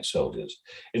behaving like soldiers.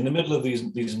 In the middle of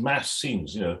these mass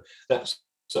scenes, that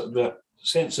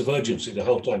sense of urgency the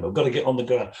whole time. We've got to get on the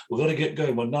ground. We've got to get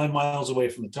going. We're 9 miles away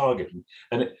from the target,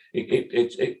 and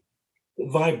it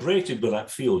vibrated with that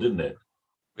feel, didn't it?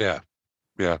 Yeah.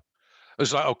 It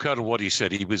was like Colonel Waddy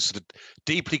said. He was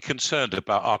deeply concerned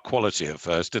about our quality at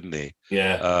first, didn't he?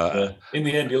 Yeah. In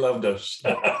the end, he loved us.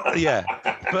 Yeah,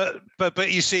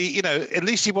 but you see, at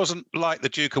least he wasn't like the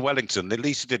Duke of Wellington. At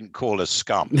least he didn't call us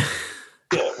scum.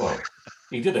 Yeah, well,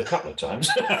 he did a couple of times.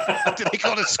 Did he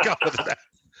call us scum?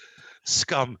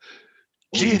 Scum.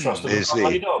 Gin is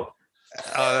the.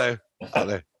 I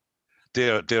know.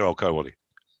 Dear old Coley.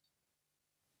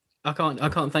 I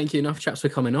can't thank you enough, chaps, for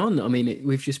coming on. I mean,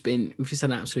 we've just had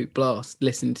an absolute blast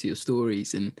listening to your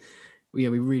stories, and we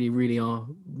really, really are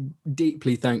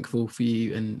deeply thankful for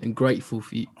you and grateful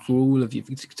for all of you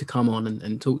to come on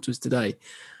and talk to us today.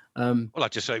 Well, I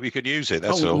just hope we can use it.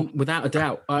 That's all. Without a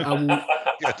doubt, I will.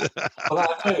 Well,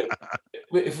 I tell you,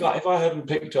 if I hadn't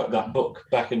picked up that book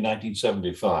back in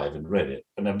 1975 and read it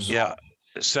and absorbed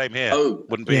it, same here.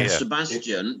 Wouldn't be here.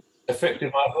 Sebastian.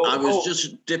 Affected my whole. I was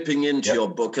just dipping into your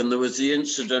book, and there was the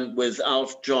incident with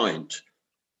Alf Joint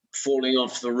falling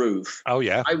off the roof. Oh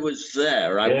yeah, I was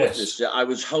there. I witnessed it. I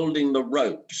was holding the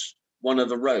ropes, one of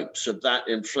the ropes of that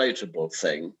inflatable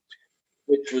thing,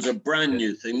 which was a brand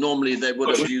new thing. Normally they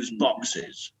would have used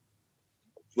boxes.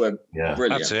 Were brilliant.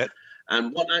 That's it.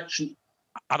 And what action?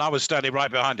 And I was standing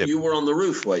right behind him. You were on the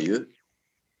roof, were you?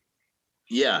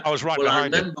 Yeah. I was right well,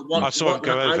 behind him. I saw him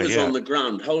go over. I was on the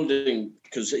ground holding,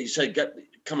 because he said,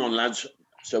 come on, lads.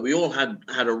 So we all had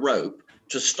a rope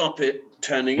to stop it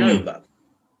turning over,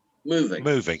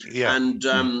 moving. Yeah.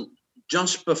 And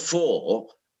just before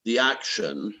the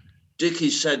action, Dickie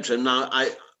said to him, "Now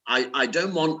I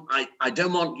don't want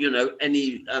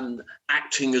any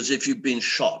acting as if you've been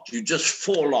shot. You just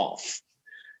fall off."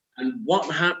 And what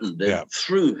happened? It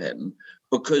threw him,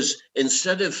 because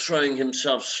instead of throwing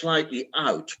himself slightly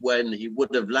out when he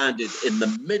would have landed in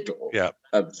the middle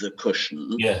of the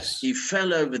cushion, he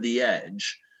fell over the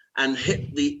edge and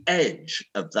hit the edge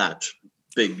of that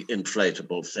big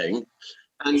inflatable thing.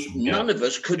 And none of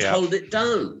us could hold it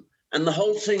down. And the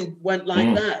whole thing went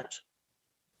like that.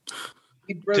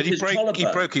 He broke his collarbone. He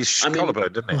broke his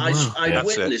collarbone, didn't he? I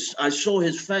witnessed, I saw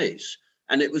his face,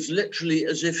 and it was literally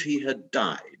as if he had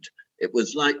died. It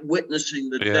was like witnessing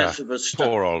the death of a star.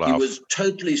 Poor old He Alf. was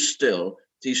totally still.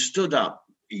 He stood up.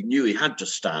 He knew he had to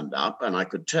stand up, and I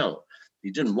could tell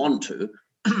he didn't want to,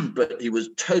 but he was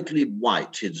totally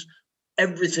white.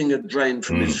 Everything had drained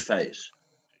from his face.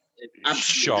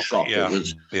 Absolute shock. Yeah. It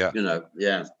was,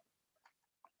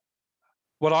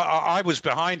 Well, I was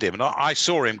behind him, and I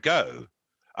saw him go,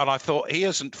 and I thought, he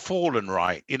hasn't fallen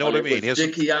right. You know what I mean? He's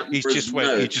just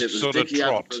sort of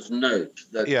trot. Note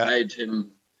that made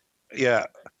him. Yeah,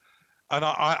 and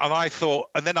I thought,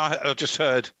 and then I just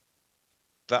heard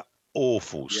that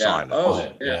awful silence.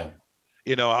 Oh, yeah.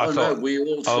 You know, I thought, we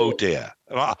all oh dear,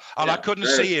 and I couldn't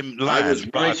see him land. I was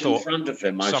but right I thought in front of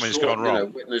him. Something's gone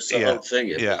wrong. Witnessed the whole thing.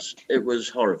 It was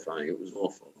horrifying. It was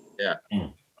awful.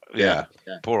 Yeah.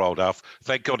 Poor old Alf.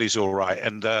 Thank God he's all right.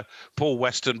 And Paul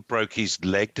Weston broke his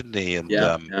leg, didn't he? And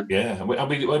I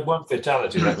mean, one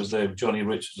fatality, that was Johnny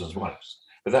Richardson's wife,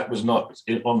 but that was not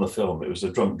on the film. It was the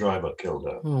drunk driver killed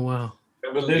her. Oh wow!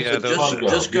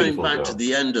 Just going back to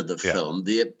the end of the film,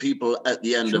 the people at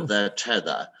the end of their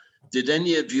tether. Did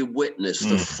any of you witness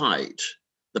the fight,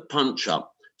 the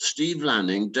punch-up? Steve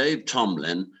Lanning, Dave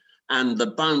Tomlin, and the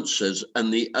bouncers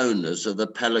and the owners of the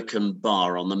Pelican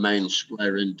Bar on the main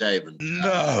square in Devon.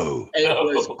 No. It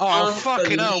was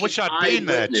fucking hell, I wish I'd been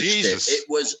there. Jesus.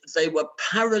 They were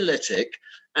paralytic,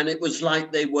 and it was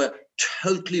like they were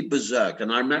totally berserk.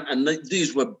 And I remember,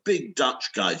 these were big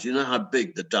Dutch guys. You know how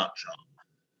big the Dutch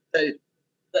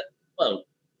are.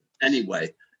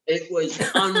 Anyway, it was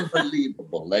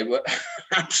unbelievable. They were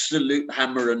absolute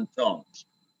hammer and tongs.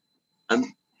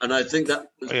 And I think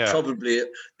that was probably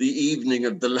the evening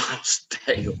of the last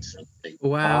day or something.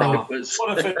 Wow.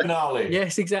 What a finale.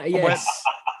 Yes, exactly. Yes.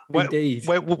 Indeed.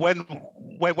 When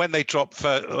they dropped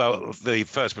the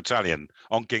 1st Battalion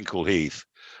on Ginkle Heath,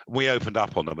 we opened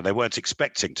up on them, and they weren't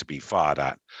expecting to be fired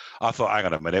at. I thought, hang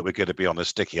on a minute, we're going to be on the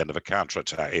sticky end of a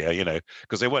counterattack here,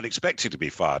 because they weren't expecting to be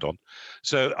fired on.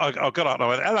 So I got up and I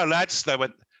went, "Hello, lads."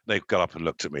 They got up and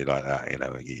looked at me like that,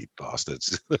 you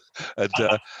bastards. And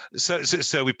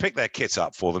so we picked their kit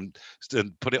up for them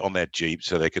and put it on their Jeep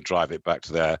so they could drive it back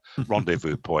to their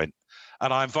rendezvous point.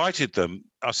 And I invited them.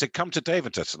 I said, "Come to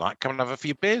Daventry tonight. Come and have a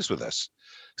few beers with us."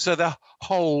 So the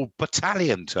whole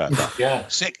battalion turned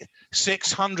up.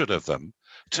 600 of them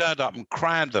turned up and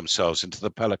crammed themselves into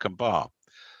the Pelican Bar.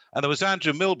 And there was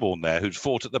Andrew Milbourne there, who'd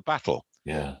fought at the battle.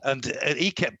 Yeah. And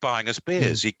he kept buying us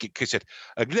beers. He said,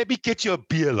 "Let me get you a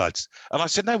beer, lads." And I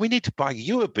said, "No, we need to buy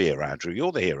you a beer, Andrew.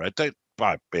 You're the hero. Don't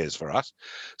buy beers for us."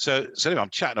 So anyway,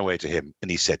 I'm chatting away to him, and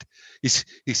he said,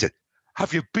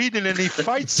 "Have you been in any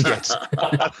fights yet?"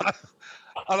 And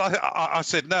I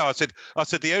said, "No." I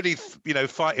said, "The only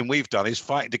fighting we've done is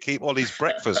fighting to keep Ollie's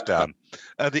breakfast down."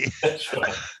 And he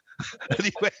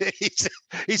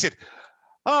said,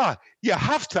 "You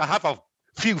have to have a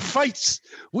few fights.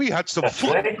 We had some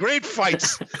great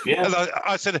fights." And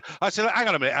I said, "Hang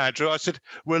on a minute, Andrew." I said,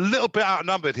 "We're a little bit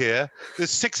outnumbered here.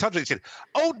 There's 600. He said,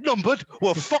 "Outnumbered?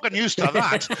 We're fucking used to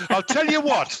that. I'll tell you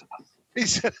what." He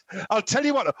said, "I'll tell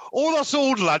you what. All us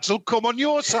old lads will come on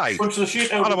your side." And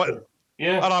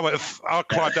I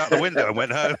climbed out the window and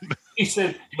went home. He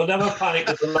said, "You'll never panic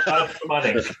with the lad for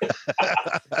money."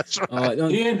 That's right.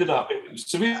 He ended up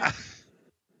severely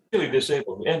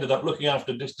disabled. He ended up looking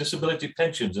after disability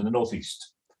pensions in the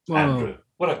Northeast. Wow. Andrew,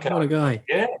 what a guy!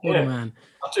 What a man!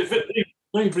 I'll tell you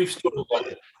very brief story about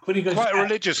it. When he goes,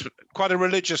 quite a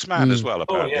religious man as well.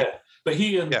 Apparently. Oh yeah, but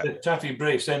he and Taffy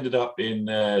Brace ended up in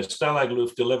Stalag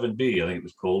Luft 11B, I think it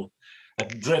was called, a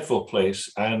dreadful place.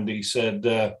 And he said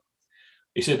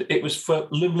it was for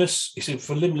limbless. He said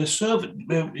for limbless servant,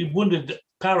 wounded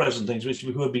paras and things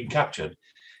who had been captured.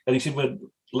 And he said, with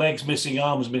legs missing,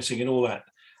 arms missing, and all that.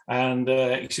 And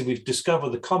he said, "We've discovered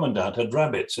the commandant had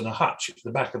rabbits in a hutch at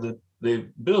the back of the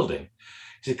building."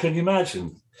 He said, "Can you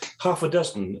imagine half a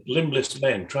dozen limbless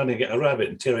men trying to get a rabbit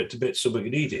and tear it to bits so we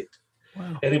could eat it.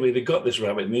 Wow. Anyway, they got this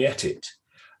rabbit and they ate it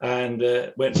and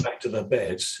went back to their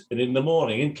beds. And in the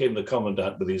morning, in came the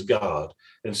commandant with his guard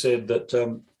and said that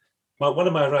one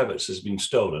of my rabbits has been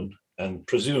stolen and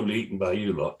presumably eaten by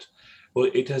you lot.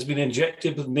 Well, it has been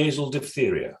injected with nasal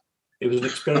diphtheria. It was an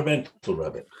experimental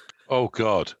rabbit. Oh,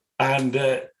 God. And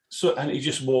he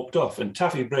just walked off. And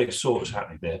Taffy Bray saw what was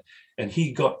happening there. And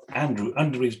he got Andrew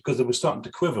under his, because they were starting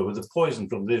to quiver with the poison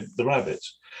from the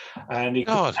rabbits. And he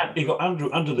got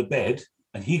Andrew under the bed,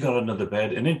 and he got under the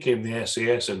bed, and in came the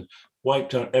SAS and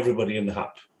wiped out everybody in the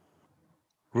hut.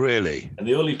 Really? And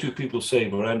the only two people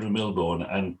saved were Andrew Milbourne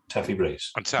and Taffy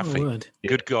Brace. And Taffy.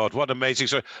 Good God, what amazing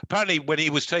story. Apparently, when he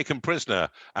was taken prisoner,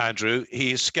 Andrew,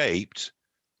 he escaped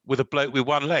with a bloke with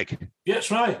one leg. Yeah, that's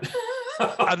right.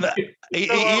 And he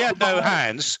had no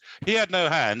hands. He had no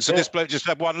hands, and this bloke just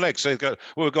had one leg. So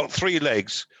we've got 3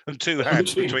 legs and 2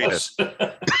 hands between us.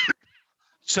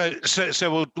 So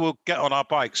we'll get on our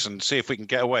bikes and see if we can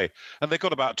get away. And they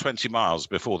got about 20 miles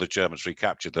before the Germans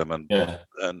recaptured them and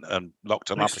locked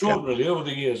them up again. Extraordinarily, over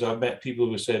the years, I've met people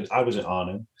who said, I was at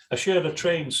Arnhem. I shared a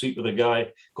train seat with a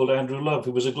guy called Andrew Love,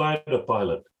 who was a glider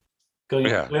pilot going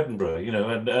to Edinburgh,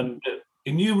 and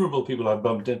innumerable people I've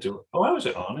bumped into. Oh, I was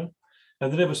at Arnhem.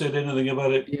 And they never said anything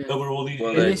about it over all these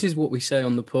years. And this is what we say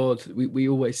on the pod. We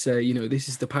always say, this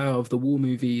is the power of the war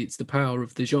movie. It's the power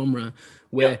of the genre,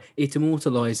 where it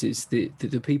immortalizes the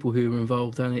people who are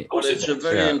involved in it. Well, it's a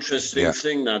very interesting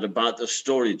thing, that, about the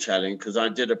storytelling, because I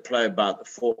did a play about the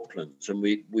Falklands, and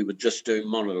we were just doing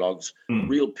monologues,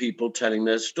 real people telling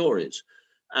their stories.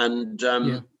 And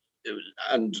the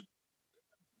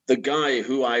guy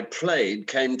who I played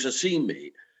came to see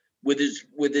me with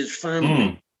his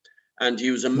family. And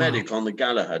he was a medic on the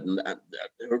Galahad, and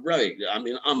heroic,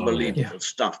 unbelievable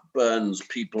stuff. Burns,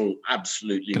 people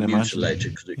absolutely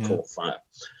mutilated because it caught fire.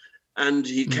 And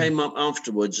he came up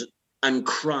afterwards and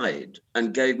cried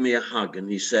and gave me a hug. And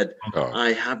he said, I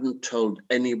haven't told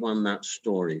anyone that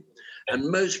story. And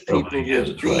most people who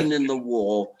have been in the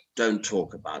war don't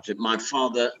talk about it. My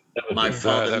father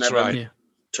never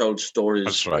told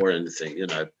stories or anything,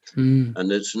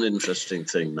 And it's an interesting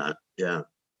thing, that,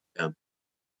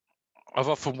 I've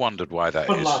often wondered why that is.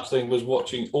 One last thing was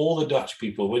watching all the Dutch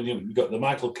people, when you got the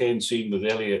Michael Caine scene with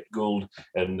Elliot Gould,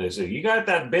 and they say, you got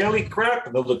that belly crap?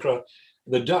 And the crowd,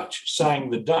 the Dutch sang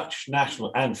the Dutch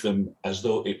national anthem as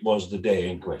though it was the day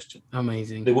in question.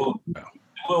 Amazing. They were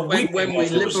when we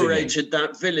liberated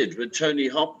that village with Tony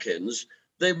Hopkins,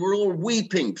 they were all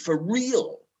weeping for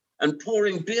real and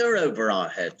pouring beer over our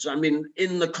heads. I mean,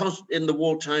 in the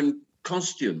wartime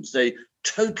costumes, they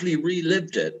totally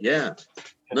relived it. Yeah.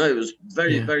 No, it was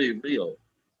very, very real.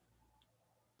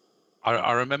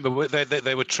 I remember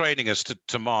they were training us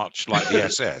to march like the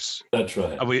SS. That's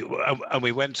right. And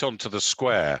we went onto the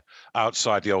square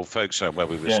outside the old folks home where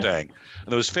we were staying, and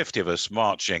there was 50 of us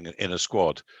marching in a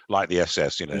squad like the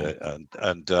SS, and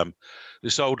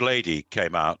this old lady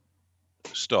came out,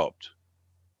 stopped,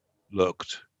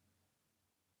 looked,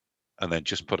 and then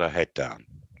just put her head down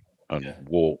and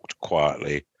walked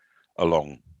quietly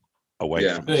along away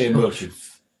from us. Very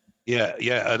emotive. Yeah,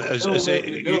 and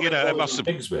it must have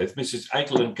been with Mrs.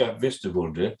 Eichel and Cap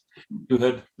Westerwolde, who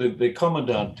had the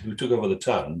commandant who took over the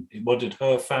town. He wanted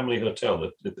her family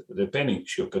hotel, the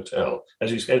Penningshoek Hotel,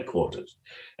 as his headquarters,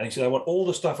 and he said, "I want all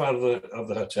the stuff out of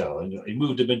the hotel." And he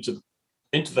moved him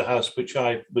into the house, which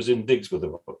I was in digs with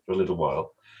him for a little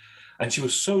while. And she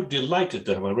was so delighted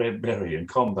to have a red berry in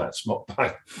combat smoke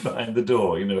behind the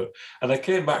door, And I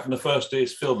came back from the first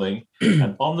day's filming,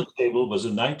 and on the table was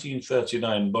a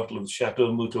 1939 bottle of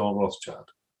Chateau Mouton Rothschild.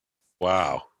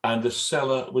 Wow. And the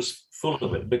cellar was full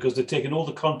of it, because they'd taken all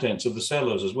the contents of the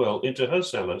cellars as well into her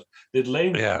cellars. They'd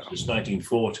lain there since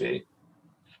 1940.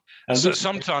 And so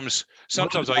sometimes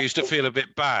I used to feel a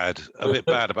bit bad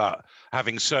about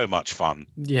having so much fun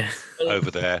over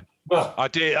there. Well, I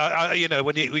did.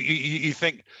 When you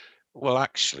think, well,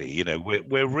 actually,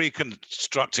 we're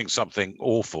reconstructing something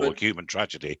awful, a human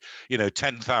tragedy.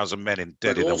 10,000 men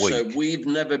dead in a week. Also, we've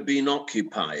never been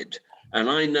occupied, and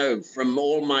I know from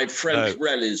all my French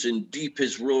rallies in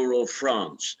deepest rural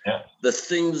France, the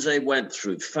things they went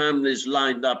through. Families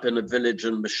lined up in a village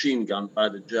and machine gunned by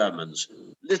the Germans.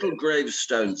 Little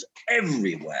gravestones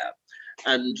everywhere,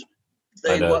 and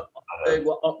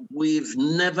we've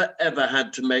never ever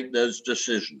had to make those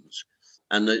decisions,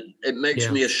 and it makes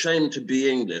me ashamed to be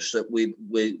English that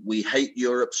we hate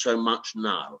Europe so much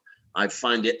now. I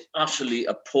find it utterly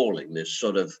appalling, this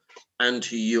sort of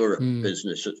anti-Europe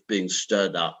business that's being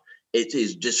stirred up. It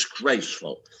is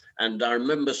disgraceful. And I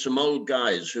remember some old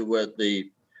guys who were at the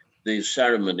the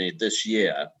ceremony this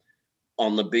year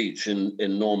on the beach in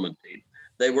Normandy,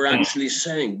 they were actually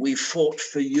saying, we fought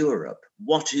for Europe.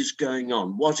 What is going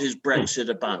on? What is Brexit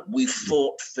about? We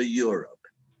fought for Europe,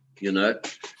 you know?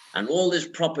 And all this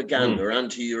propaganda,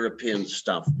 anti-European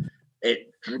stuff,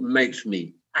 it makes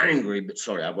me angry, but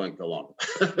sorry, I won't go on.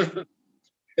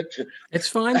 It's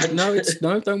fine.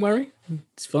 No, don't worry.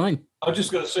 It's fine. I was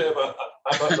just going to say about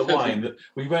the wine that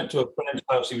we went to a friend's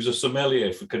house. He was a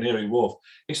sommelier for Canary Wharf.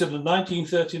 He said a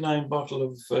 1939 bottle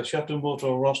of Chateau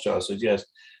Mouton Rothschild. I said, yes.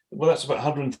 Well, that's about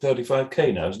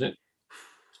 135k now, isn't it?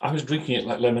 I was drinking it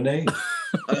like lemonade.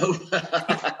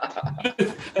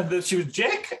 And then she was,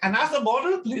 Jack, another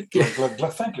bottle, please.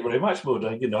 Thank you very much,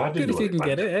 Maude. You know, I didn't Good if you can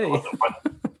get it, eh?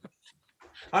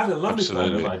 I had a lovely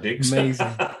time in my digs.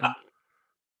 Amazing.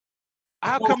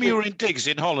 How come you were in digs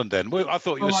in Holland then? I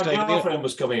thought you were staying My there. girlfriend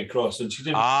was coming across and she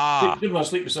didn't want to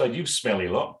sleep beside you, smelly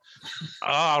lot.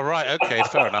 Ah, right. Okay,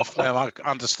 fair enough. Well, I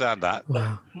understand that.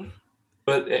 Wow.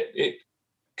 But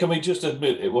can we just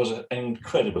admit it was an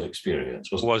incredible experience?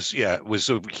 It was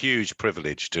a huge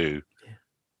privilege to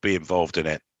be involved in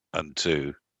it and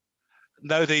to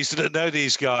know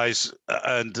these guys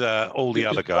and all the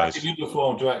other guys. The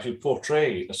uniform to actually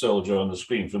portray a soldier on the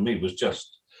screen for me was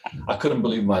just, I couldn't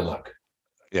believe my luck.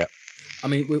 Yeah. I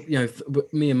mean,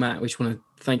 me and Matt, we just want to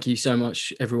thank you so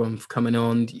much, everyone, for coming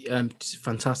on.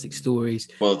 Fantastic stories.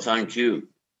 Well, thank you.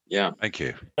 Yeah. Thank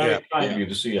you. Very kind of you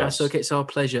to see us. So it's our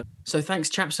pleasure. So thanks,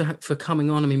 chaps, for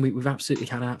coming on. I mean, we've absolutely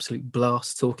had an absolute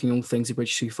blast talking all things A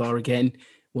Bridge Too Far again.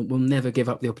 We'll never give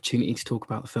up the opportunity to talk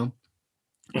about the film.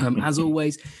 As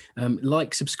always,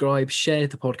 like, subscribe, share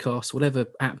the podcast, whatever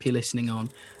app you're listening on,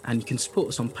 and you can support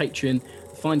us on Patreon.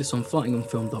 Find us on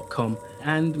fightingonfilm.com.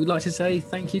 And we'd like to say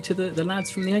thank you to the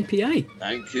lads from the APA.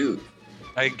 Thank you.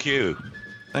 Thank you.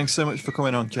 Thanks so much for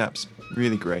coming on, chaps.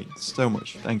 Really great. So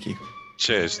much. Thank you.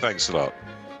 Cheers. Thanks a lot.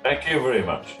 Thank you very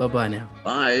much. Bye-bye now.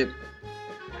 Bye.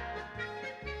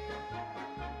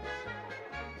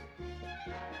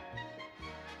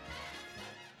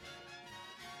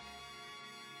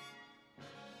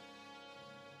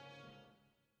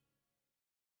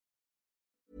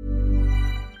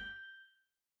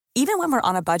 Even when we're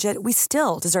on a budget, we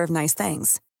still deserve nice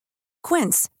things.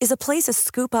 Quince is a place to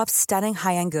scoop up stunning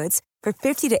high-end goods for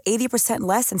 50 to 80%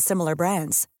 less than similar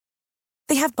brands.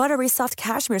 They have buttery soft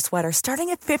cashmere sweaters starting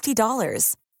at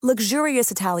 $50,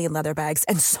 luxurious Italian leather bags,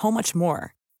 and so much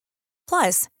more.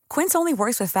 Plus, Quince only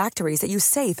works with factories that use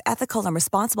safe, ethical, and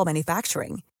responsible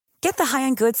manufacturing. Get the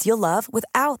high-end goods you'll love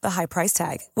without the high price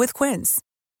tag with Quince.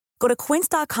 Go to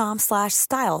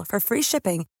quince.com/style for free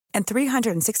shipping and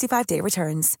 365-day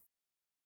returns.